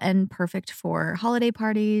comfortable and perfect for holiday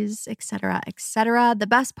parties, etc., etc. The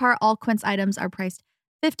best part, all Quince items are priced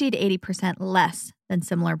 50 to 80% less than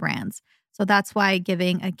similar brands. So that's why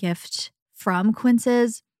giving a gift from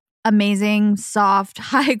Quince's amazing, soft,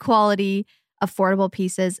 high quality, affordable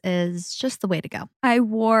pieces is just the way to go. I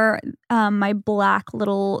wore my black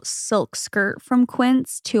little silk skirt from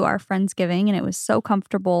Quince to our Friendsgiving, and it was so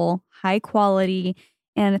comfortable, high quality,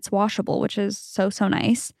 and it's washable, which is so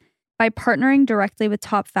nice. By partnering directly with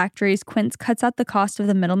top factories, Quince cuts out the cost of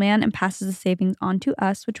the middleman and passes the savings on to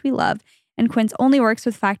us, which we love. And Quince only works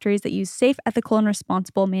with factories that use safe, ethical, and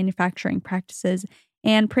responsible manufacturing practices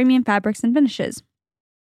and premium fabrics and finishes.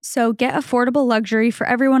 So get affordable luxury for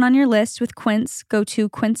everyone on your list with Quince. Go to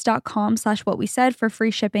quince.com/whatwesaid for free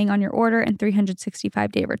shipping on your order and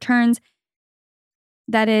 365-day returns.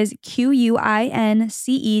 That is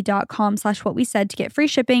QUINCE.com/whatwesaid to get free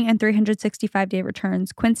shipping and 365-day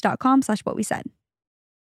returns. Quince.com/whatwesaid.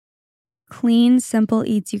 Clean Simple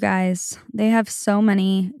Eats, you guys. They have so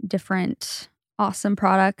many different awesome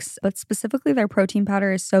products, but specifically their protein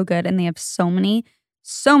powder is so good, and they have so many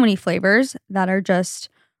flavors that are just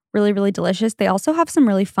really delicious. They also have some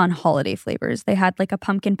really fun holiday flavors. They had like a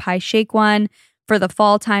pumpkin pie shake one for the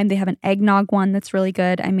fall time. They have an eggnog one that's really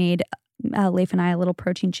good. I made Leif and I a little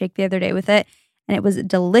protein shake the other day with it, and it was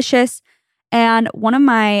delicious. And one of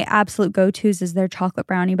my absolute go-tos is their chocolate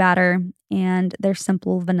brownie batter and their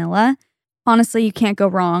simple vanilla. Honestly, you can't go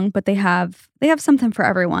wrong, but they have something for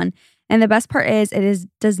everyone. And the best part is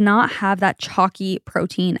does not have that chalky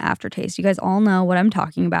protein aftertaste. You guys all know what I'm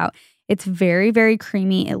talking about. It's very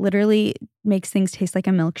creamy. It literally makes things taste like a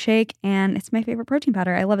milkshake, and it's my favorite protein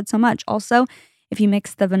powder. I love it so much. Also, if you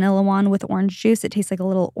mix the vanilla one with orange juice, it tastes like a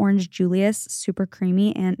little orange Julius, super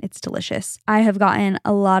creamy, and it's delicious. I have gotten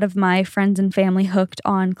a lot of my friends and family hooked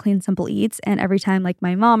on Clean Simple Eats, and every time like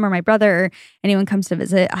my mom or my brother or anyone comes to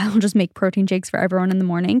visit, I'll just make protein shakes for everyone in the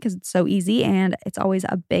morning because it's so easy and it's always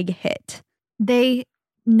a big hit.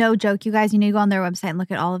 No joke, you guys, you need to go on their website and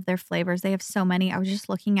look at all of their flavors. They have so many. I was just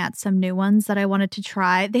looking at some new ones that I wanted to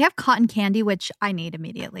try. They have cotton candy, which I need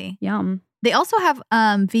immediately. Yum. They also have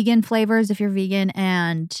vegan flavors if you're vegan,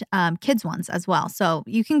 and kids ones as well. So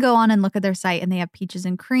you can go on and look at their site, and they have peaches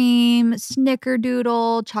and cream,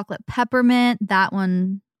 snickerdoodle, chocolate peppermint. That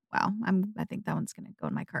one, wow, I think that one's going to go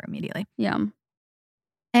in my cart immediately. Yum.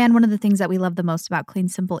 And one of the things that we love the most about Clean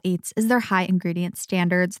Simple Eats is their high ingredient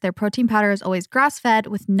standards. Their protein powder is always grass-fed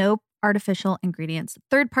with no artificial ingredients,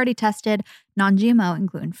 third-party tested, non-GMO, and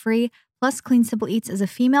gluten-free. Plus, Clean Simple Eats is a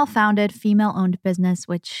female-founded, female-owned business,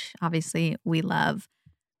 which obviously we love.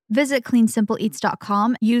 Visit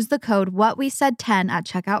cleansimpleeats.com. Use the code WhatWeSaid10 at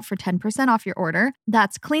checkout for 10% off your order.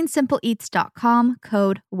 That's cleansimpleeats.com,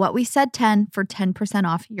 code WhatWeSaid10 for 10%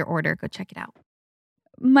 off your order. Go check it out.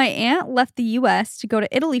 My aunt left the U.S. to go to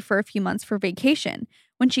Italy for a few months for vacation.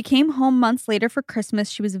 When she came home months later for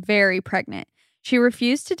Christmas, she was very pregnant. She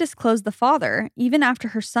refused to disclose the father, even after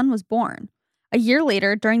her son was born. A year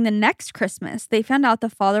later, during the next Christmas, they found out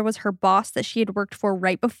the father was her boss that she had worked for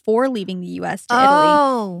right before leaving the U.S. to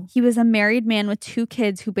Italy. He was a married man with 2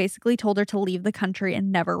 kids who basically told her to leave the country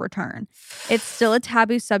and never return. It's still a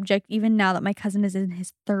taboo subject even now that my cousin is in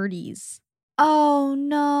his 30s. Oh,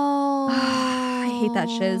 no. I hate that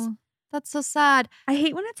shiz. That's so sad. I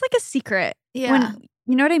hate when it's like a secret. Yeah.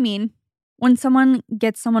 You know what I mean? When someone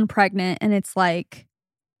gets someone pregnant and it's like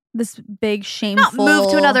this big shameful Not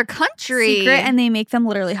move to another country. secret and they make them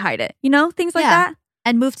literally hide it. You know, things like Yeah. that.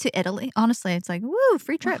 And move to Italy. Honestly, it's like, woo,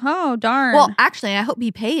 free trip. Oh, darn. Well, actually, I hope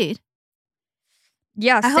he paid.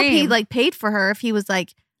 yeah, I hope he same. like paid for her if he was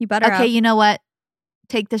like, you better okay, have. you know what?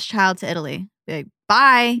 Take this child to Italy. Be like,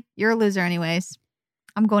 bye. You're a loser anyways.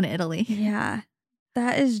 I'm going to Italy. Yeah.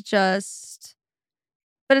 That is just.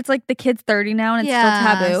 But it's like the kid's 30 now and it's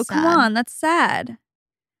Yeah, still taboo. Come sad. on, that's sad.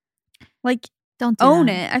 Like, Don't do own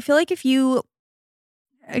that. it. I feel like if you,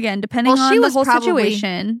 again, depending Well, on she the was whole probably-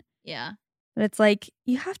 situation, Yeah. but it's like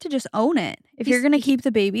you have to just own it. If He's- you're gonna keep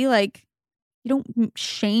the baby, like you don't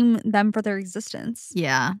shame them for their existence.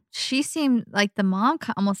 Yeah. She seemed like the mom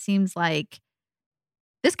almost seems like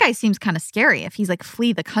this guy seems kind of scary if he's like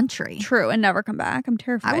flee the country. True, and never come back. I'm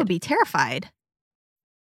terrified. I would be terrified.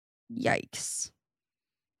 Yikes.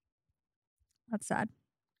 That's sad.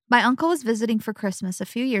 My uncle was visiting for Christmas a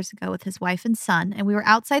few years ago with his wife and son, and we were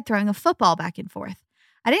outside throwing a football back and forth.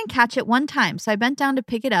 I didn't catch it one time, so I bent down to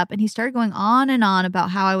pick it up, and he started going on and on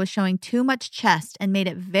about how I was showing too much chest and made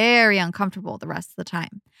it very uncomfortable the rest of the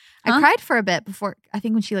time. I Huh? cried for a bit before, I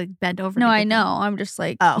think when she like bent over. No, to I get know. them. I'm just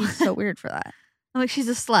like, Oh. he's so weird for that. I'm like, she's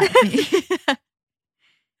a slut.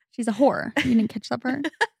 She's a whore. You didn't catch that part?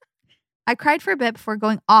 I cried for a bit before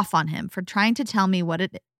going off on him for trying to tell me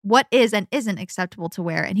what is and isn't acceptable to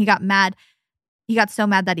wear, and he got mad. He got so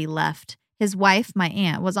mad that he left. His wife, my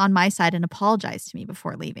aunt, was on my side and apologized to me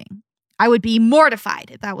before leaving. I would be mortified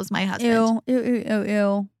if that was my husband.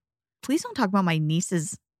 Ew. Please don't talk about my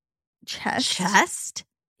niece's chest.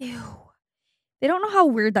 Ew. They don't know how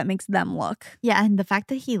weird that makes them look. Yeah, and the fact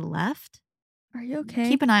that he left. Are you okay?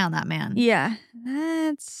 Keep an eye on that man. Yeah,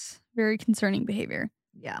 that's very concerning behavior.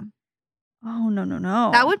 Yeah. Oh,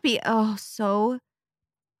 no. That would be, so.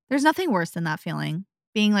 There's nothing worse than that feeling.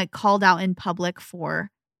 Being like called out in public for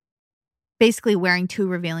basically wearing too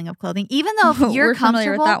revealing of clothing. Even though if you're We're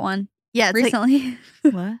familiar comfortable. with that one. Yeah, it's Recently.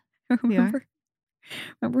 like, what? Remember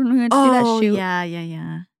when we went to do that shoot?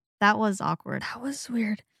 Yeah. That was awkward. That was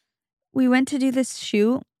weird. We went to do this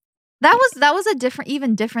shoot. That was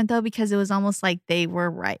even different though, because it was almost like they were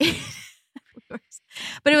right.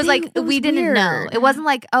 But it was like It was we didn't know. weird. It wasn't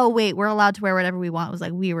like, oh wait, we're allowed to wear whatever we want. It was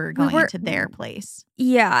like we were going into their place.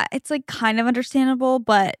 Yeah, it's like kind of understandable,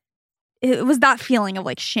 but it was that feeling of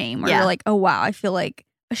like shame where Yeah. you're like, oh wow, I feel like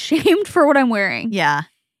ashamed for what I'm wearing. Yeah.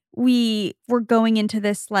 We were going into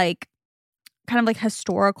this like kind of like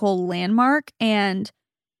historical landmark, and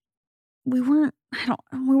we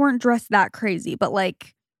weren't dressed that crazy, but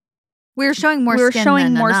like We were showing more we were skin showing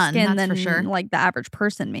than more a nun, skin that's than for sure. like the average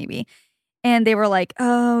person maybe. And they were like,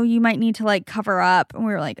 oh, you might need to like cover up. And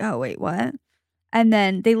we were like, oh, wait, what? And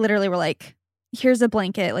then they literally were like, here's a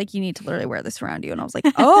blanket. Like, you need to literally wear this around you. And I was like,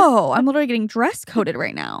 oh, I'm literally getting dress coded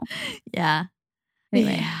right now. Yeah.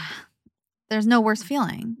 Anyway. Yeah. There's no worse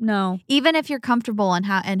feeling. No. Even if you're comfortable in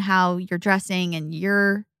how you're dressing and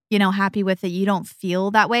you're, happy with it, you don't feel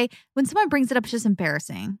that way. When someone brings it up, it's just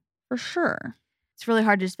embarrassing. For sure. It's really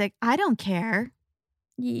hard to just be like, I don't care.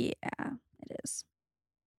 Yeah, it is.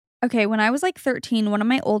 Okay, when I was like 13, one of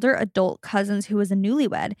my older adult cousins who was a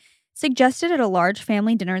newlywed suggested at a large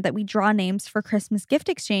family dinner that we draw names for Christmas gift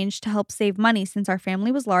exchange to help save money since our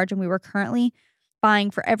family was large and we were currently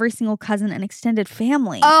buying for every single cousin and extended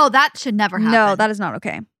family. Oh, that should never happen. No, that is not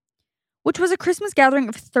okay. Which was a Christmas gathering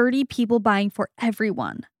of 30 people buying for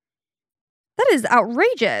everyone. That is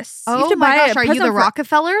outrageous. You have Oh to my buy gosh, a are you present the for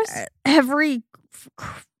Rockefellers?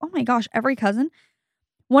 every cousin.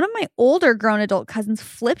 One of my older grown adult cousins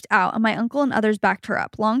flipped out and my uncle and others backed her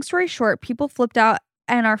up. Long story short, people flipped out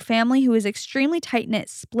and our family, who is extremely tight-knit,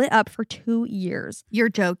 split up for 2 years. You're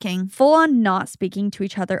joking. Full on not speaking to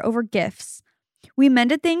each other over gifts. We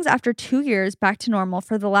mended things after 2 years back to normal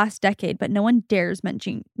for the last decade, but no one dares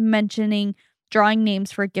mentioning drawing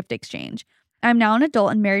names for a gift exchange. I'm now an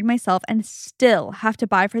adult and married myself and still have to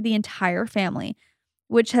buy for the entire family,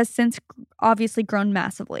 which has since obviously grown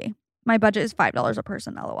massively. My budget is $5 a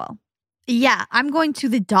person, LOL. Yeah, I'm going to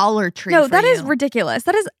the Dollar Tree. No, for that is you. ridiculous.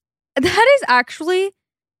 That is actually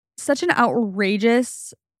such an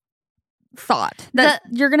outrageous thought that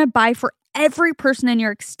you're going to buy for every person in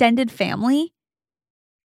your extended family.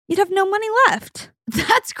 You'd have no money left.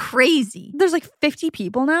 That's crazy. There's like 50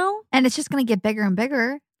 people now. And it's just going to get bigger and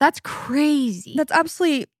bigger. That's crazy. That's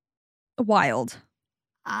absolutely wild.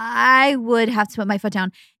 I would have to put my foot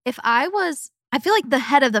down. If I feel like the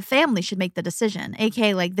head of the family should make the decision,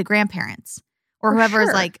 aka like the grandparents or For whoever is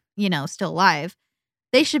sure. like, still alive.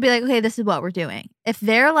 They should be like, okay, this is what we're doing. If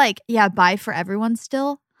they're like, yeah, buy for everyone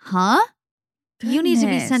still, huh? You need to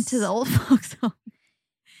be sent to the old folks home.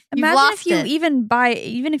 Imagine if you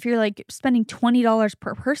even if you're like spending $20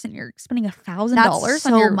 per person, you're spending $1,000 That's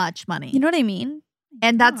on so your much money. You know what I mean?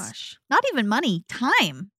 And that's not even money,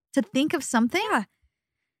 time to think of something. Yeah.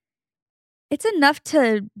 It's enough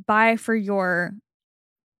to buy for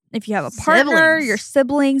if you have a partner, your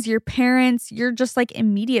siblings, your parents, your just like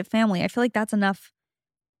immediate family. I feel like that's enough.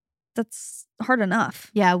 That's hard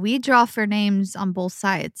enough. Yeah, we draw for names on both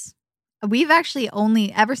sides. We've actually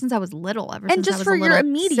only, ever since I was little, and just for your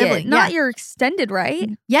immediate, sibling. Not your extended,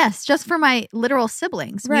 right? Yes, just for my literal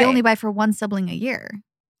siblings. Right. We only buy for one sibling a year.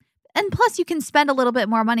 And plus, you can spend a little bit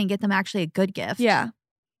more money and get them actually a good gift. Yeah.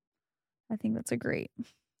 I think that's a great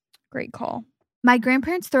call. My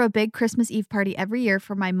grandparents throw a big Christmas Eve party every year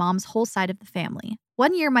for my mom's whole side of the family.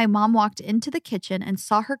 One year, my mom walked into the kitchen and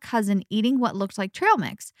saw her cousin eating what looked like trail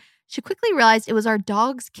mix. She quickly realized it was our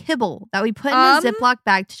dog's kibble that we put in a Ziploc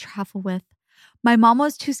bag to travel with. My mom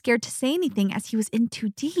was too scared to say anything as he was in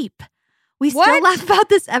too deep. We still laugh about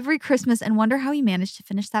this every Christmas and wonder how he managed to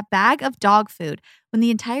finish that bag of dog food when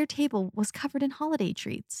the entire table was covered in holiday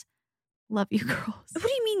treats. Love you, girls. What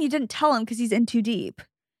do you mean you didn't tell him because he's in too deep?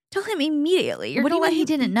 Tell him immediately. What do you mean he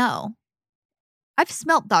didn't know? I've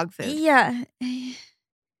smelt dog food. Yeah.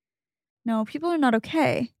 No, people are not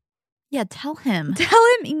okay. Yeah, tell him. Tell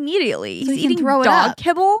him immediately. So he's eating dog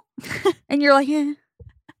kibble. And you're like,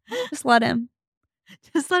 just let him.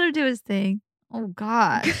 Just let him do his thing. Oh,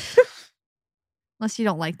 God. Unless you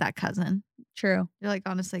don't like that cousin. True. You're like,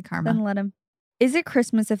 honestly, karma. Then let him. Is it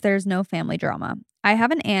Christmas if there's no family drama? I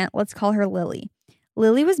have an aunt. Let's call her Lily.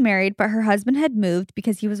 Lily was married, but her husband had moved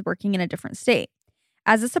because he was working in a different state.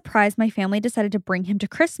 As a surprise, my family decided to bring him to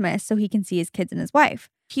Christmas so he can see his kids and his wife.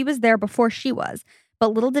 He was there before she was,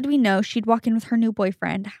 but little did we know she'd walk in with her new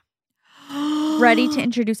boyfriend, ready to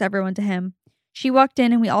introduce everyone to him. She walked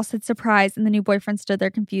in and we all said surprise, and the new boyfriend stood there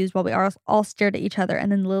confused while we all stared at each other,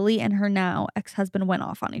 and then Lily and her now ex-husband went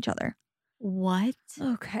off on each other. What?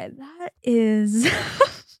 Okay, that is...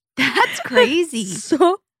 That's crazy.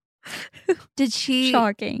 So... Did she...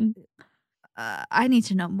 Shocking. I need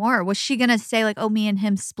to know more. Was she going to say like, oh, me and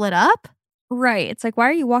him split up? Right. It's like, why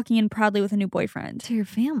are you walking in proudly with a new boyfriend? To your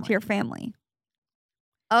family. To your family.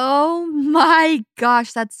 Oh my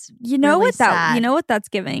gosh, that's You know really what sad. You know what that's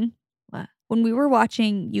giving? What? When we were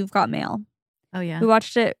watching You've Got Mail. Oh yeah. We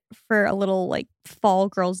watched it for a little like fall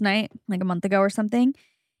girls night like a month ago or something.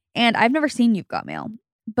 And I've never seen You've Got Mail,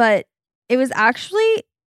 but it was actually,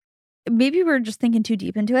 maybe we were just thinking too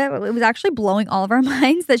deep into it, but it was actually blowing all of our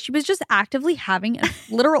minds that she was just actively having a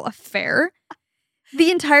literal affair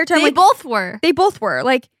the entire time. They both were. They both were.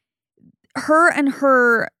 Like her and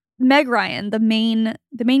her Meg Ryan, the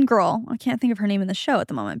main girl. I can't think of her name in the show at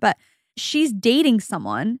the moment, but she's dating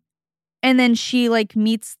someone, and then she like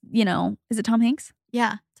meets, is it Tom Hanks?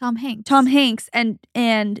 Yeah, Tom Hanks. Tom Hanks,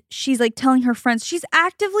 and she's like telling her friends she's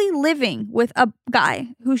actively living with a guy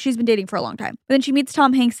who she's been dating for a long time. But then she meets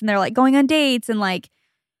Tom Hanks and they're like going on dates, and like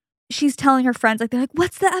she's telling her friends, like they're like,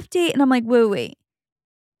 "What's the update?" And I'm like, wait.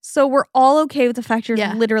 So we're all okay with the fact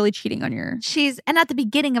you're literally cheating on your... And at the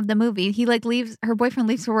beginning of the movie, he like leaves, her boyfriend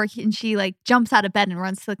leaves for work, and she like jumps out of bed and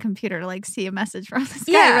runs to the computer to like see a message from this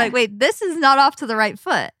guy. We're like, wait, this is not off to the right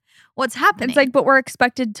foot. What's happening? It's like, but we're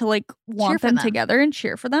expected to like want them together and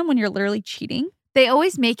cheer for them when you're literally cheating. They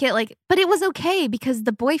always make it like, but it was okay because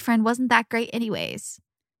the boyfriend wasn't that great anyways.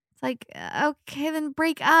 It's like, okay, then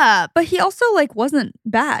break up. But he also like wasn't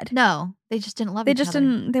bad. No, they just didn't love each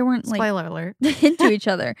other. They weren't like... Spoiler alert. into each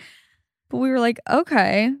other. But we were like,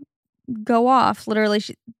 okay, go off. Literally,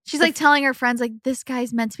 she's like telling her friends, like, this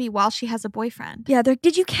guy's meant to be while she has a boyfriend. Yeah, they're like,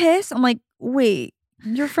 did you kiss? I'm like, wait,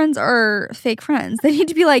 your friends are fake friends. They need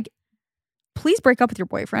to be like, please break up with your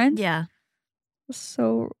boyfriend. Yeah.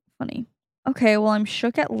 So funny. Okay, well, I'm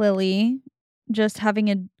shook at Lily just having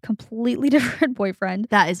a completely different boyfriend.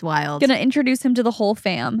 That is wild. Gonna introduce him to the whole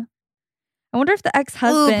fam. I wonder if the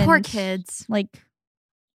ex-husband... Ooh, poor kids. Like,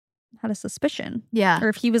 had a suspicion. Yeah. Or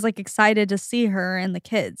if he was like excited to see her and the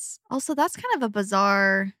kids. Also, that's kind of a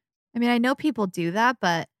bizarre... I mean, I know people do that,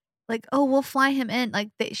 but like, oh, we'll fly him in. Like,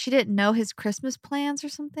 she didn't know his Christmas plans or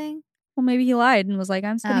something. Well, maybe he lied and was like,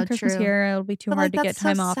 I'm spending Christmas here. It'll be too hard to get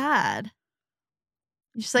time off. That's so sad.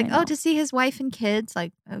 Just like, to see his wife and kids.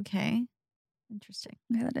 Like, okay. Interesting.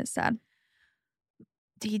 Yeah, that is sad.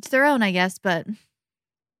 To each their own, I guess, but I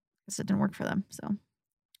guess it didn't work for them. So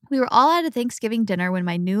we were all at a Thanksgiving dinner when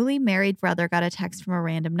my newly married brother got a text from a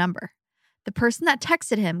random number. The person that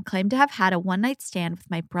texted him claimed to have had a one-night stand with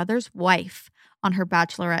my brother's wife on her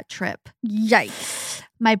bachelorette trip. Yikes.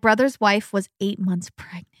 My brother's wife was 8 months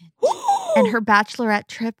pregnant, and her bachelorette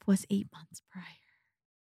trip was 8 months prior.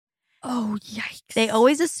 Oh, yikes. They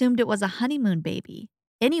always assumed it was a honeymoon baby.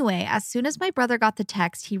 Anyway, as soon as my brother got the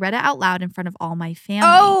text, he read it out loud in front of all my family.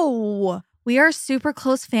 Oh. We are a super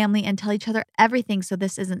close family and tell each other everything, so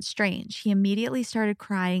this isn't strange. He immediately started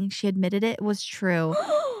crying. She admitted it was true.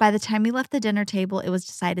 By the time we left the dinner table, it was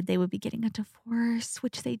decided they would be getting a divorce,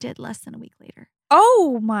 which they did less than a week later.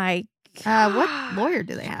 Oh, my God. What lawyer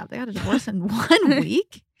do they have? They got a divorce in 1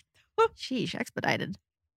 week? Sheesh, expedited.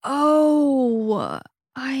 Oh,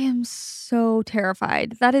 I am so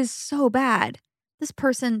terrified. That is so bad. This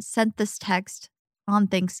person sent this text on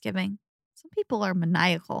Thanksgiving. Some people are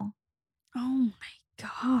maniacal. Oh my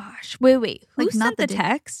gosh. Wait. Who Like, not sent the the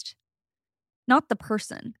text? Not the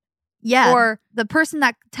person. Yeah. Or the person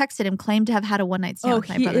that texted him claimed to have had a one-night stand with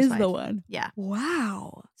my brother's wife. one. Yeah.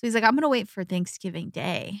 Wow. So he's like, I'm going to wait for Thanksgiving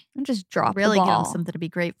Day. I'm just drop Really the give him ball. something to be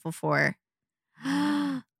grateful for.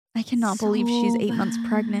 I cannot believe she's 8 months bad.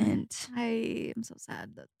 pregnant. I am so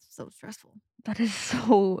sad. That's so stressful. That is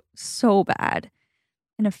so bad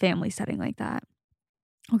in a family setting like that.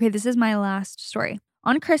 Okay, this is my last story.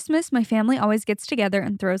 On Christmas, my family always gets together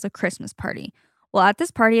and throws a Christmas party. Well, at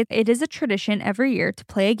this party, it is a tradition every year to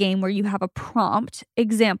play a game where you have a prompt.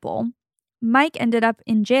 Example, Mike ended up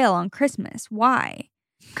in jail on Christmas. Why?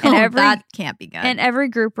 And that can't be good. And every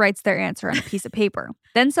group writes their answer on a piece of paper.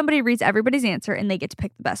 Then somebody reads everybody's answer and they get to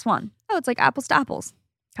pick the best one. Oh, it's like apples to apples,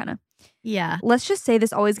 kind of. Yeah. Let's just say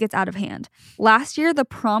this always gets out of hand. Last year, the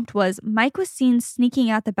prompt was Mike was seen sneaking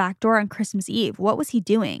out the back door on Christmas Eve. What was he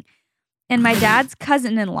doing? And my dad's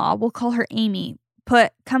cousin-in-law, we'll call her Amy,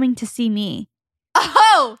 put coming to see me.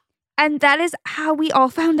 Oh! And that is how we all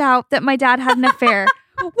found out that my dad had an affair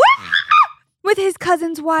with his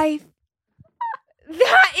cousin's wife.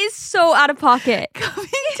 That is so out of pocket. Coming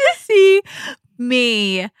to see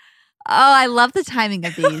me. Oh, I love the timing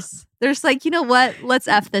of these. They're just like, you know what? Let's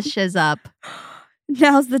F this shiz up.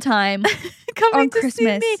 Now's the time. Coming on to Christmas. see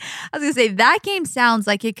me. I was going to say, that game sounds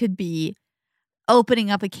like it could be opening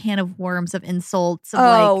up a can of worms of insults.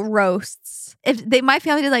 Of Roasts. If my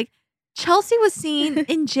family did like, Chelsea was seen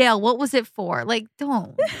in jail. What was it for? Like,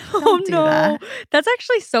 don't do that. That's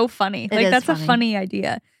actually so funny. It is That's funny. a funny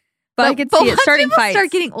idea. But I could see it starting once people fights.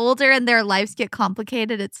 start getting older and their lives get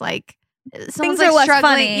complicated, it's like Things are less struggling.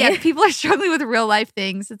 funny. Yeah, people are struggling with real life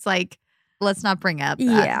things. It's like, let's not bring up that.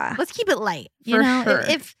 Yeah. Let's keep it light. You For know, sure.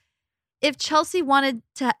 if Chelsea wanted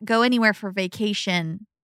to go anywhere for vacation,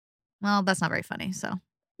 well, that's not very funny. So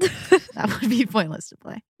that would be pointless to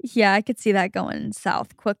play. Yeah, I could see that going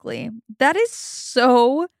south quickly. That is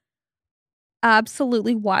so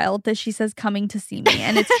absolutely wild that she says coming to see me,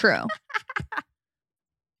 and it's true.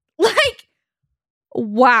 Like,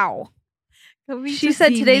 wow. She said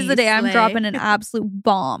today's the day I'm dropping an absolute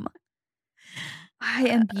bomb. I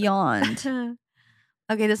am beyond.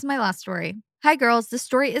 Okay, this is my last story. Hi, girls. This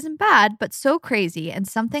story isn't bad, but so crazy and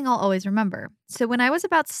something I'll always remember. So when I was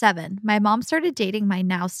about 7, my mom started dating my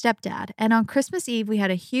now stepdad. And on Christmas Eve, we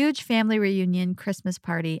had a huge family reunion Christmas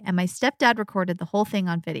party, and my stepdad recorded the whole thing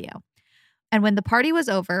on video. And when the party was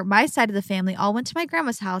over, my side of the family all went to my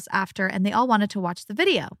grandma's house after, and they all wanted to watch the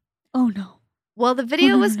video. Oh, no. Well, the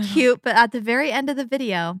video was no. cute, but at the very end of the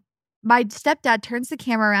video, my stepdad turns the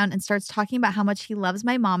camera around and starts talking about how much he loves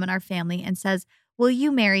my mom and our family and says, "Will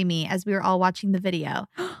you marry me?" as we were all watching the video.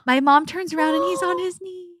 My mom turns around and he's on his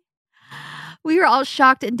knee. We were all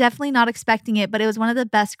shocked and definitely not expecting it, but it was one of the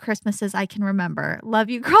best Christmases I can remember. Love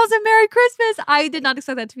you, girls, and Merry Christmas. I did not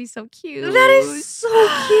expect that to be so cute. That is so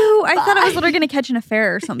cute. I thought I was literally going to catch an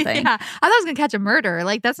affair or something. Yeah, I thought I was going to catch a murder.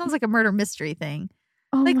 Like, that sounds like a murder mystery thing.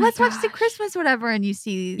 Oh Like, my let's watch the gosh. Christmas whatever, and you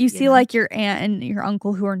see You like your aunt and your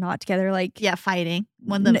uncle who are not together. Like, yeah, fighting.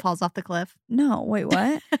 One of them falls off the cliff. no, wait,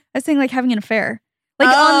 what? I was saying like having an affair.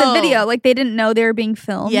 Like on the video, like they didn't know they were being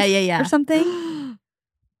filmed. Yeah. Or something.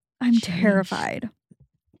 I'm Sheesh. terrified.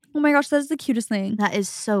 Oh my gosh, that's the cutest thing. That is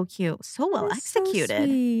so cute. So well That is so executed.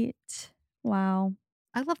 sweet. Wow.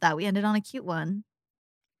 I love that. We ended on a cute one.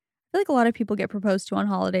 I feel like a lot of people get proposed to on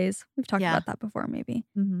holidays. We've talked Yeah. about that before, maybe.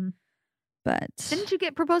 Mm-hmm. But Didn't you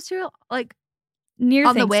get proposed to like near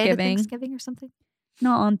on the way to Thanksgiving, Thanksgiving or something?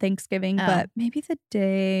 not on Thanksgiving, Oh. but maybe the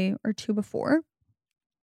day or two before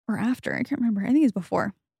or after. I can't remember. I think it's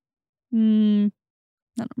before. I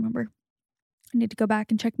don't remember. I need to go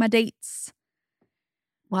back and check my dates.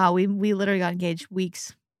 Wow, we literally got engaged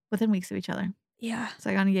within weeks of each other. Yeah. So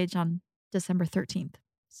I got engaged on December 13th.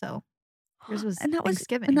 So yours was and that was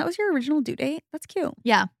Thanksgiving. And that was your original due date? That's cute.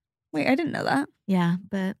 Yeah. Wait, I didn't know that. Yeah,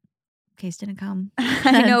 but case didn't come.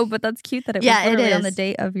 I know, but that's cute that it Yeah, was it literally on the is.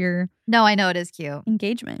 date of your No, I know it is cute.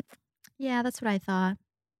 engagement. Yeah, that's what I thought.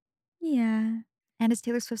 Yeah. And it's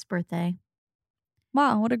Taylor Swift's birthday.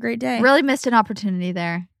 Wow, what a great day. Really missed an opportunity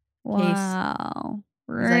there. Wow.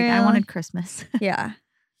 He's like, I wanted Christmas. Yeah.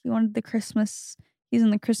 He wanted the Christmas. He's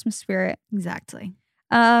in the Christmas spirit. Exactly.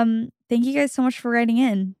 Thank you guys so much for writing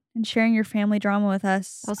in and sharing your family drama with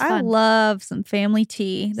us. That was I fun. love some family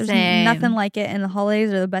tea. There's Same. nothing like it, and the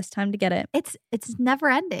holidays are the best time to get it. It's never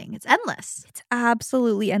ending. It's endless. It's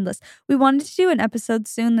absolutely endless. We wanted to do an episode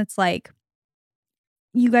soon that's like,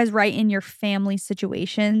 you guys write in your family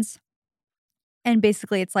situations. And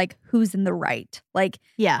basically it's like, who's in the right? Like,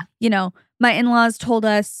 Yeah. you know, my in-laws told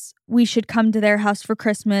us we should come to their house for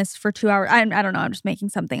Christmas for 2 hours. I don't know. I'm just making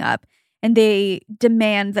something up. And they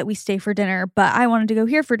demand that we stay for dinner, but I wanted to go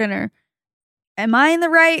here for dinner. Am I in the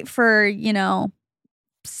right for, you know,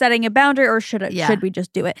 setting a boundary, or should we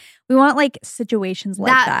just do it? We want like situations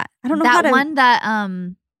like that. I don't know how to. One that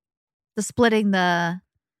the splitting the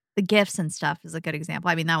gifts and stuff is a good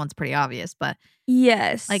example. I mean, that one's pretty obvious, but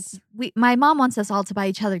yes, like my mom wants us all to buy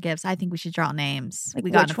each other gifts. I think we should draw names. Like,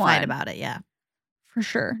 we got in a fight one? about it. Yeah. For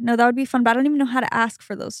sure. No, that would be fun, but I don't even know how to ask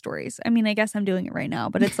for those stories. I mean, I guess I'm doing it right now,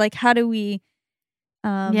 but it's like, how do we?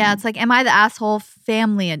 Yeah, it's like, am I the asshole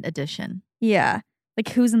family edition? Yeah, like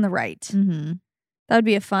who's in the right? Mm-hmm. That'd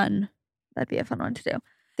be a fun one to do.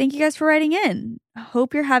 Thank you guys for writing in. I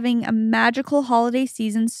hope you're having a magical holiday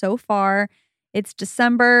season so far. It's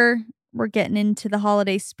December. We're getting into the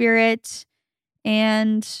holiday spirit,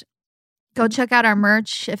 and go check out our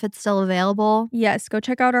merch if it's still available. Yes, go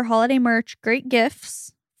check out our holiday merch. Great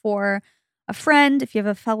gifts for a friend, if you have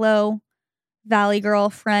a fellow Valley Girl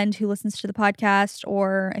friend who listens to the podcast,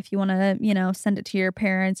 or if you want to, you know, send it to your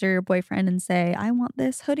parents or your boyfriend and say, I want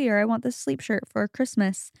this hoodie or I want this sleep shirt for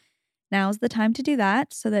Christmas. Now's the time to do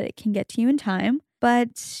that so that it can get to you in time.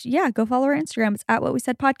 But yeah, go follow our Instagram. It's at What We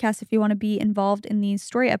Said Podcast if you want to be involved in these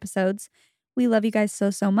story episodes. We love you guys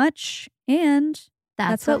so, so much. And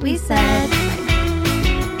that's what we said.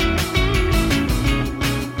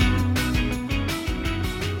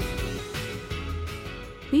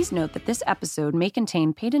 Please note that this episode may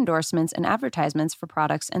contain paid endorsements and advertisements for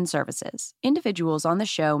products and services. Individuals on the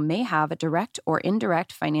show may have a direct or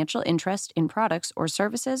indirect financial interest in products or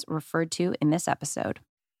services referred to in this episode.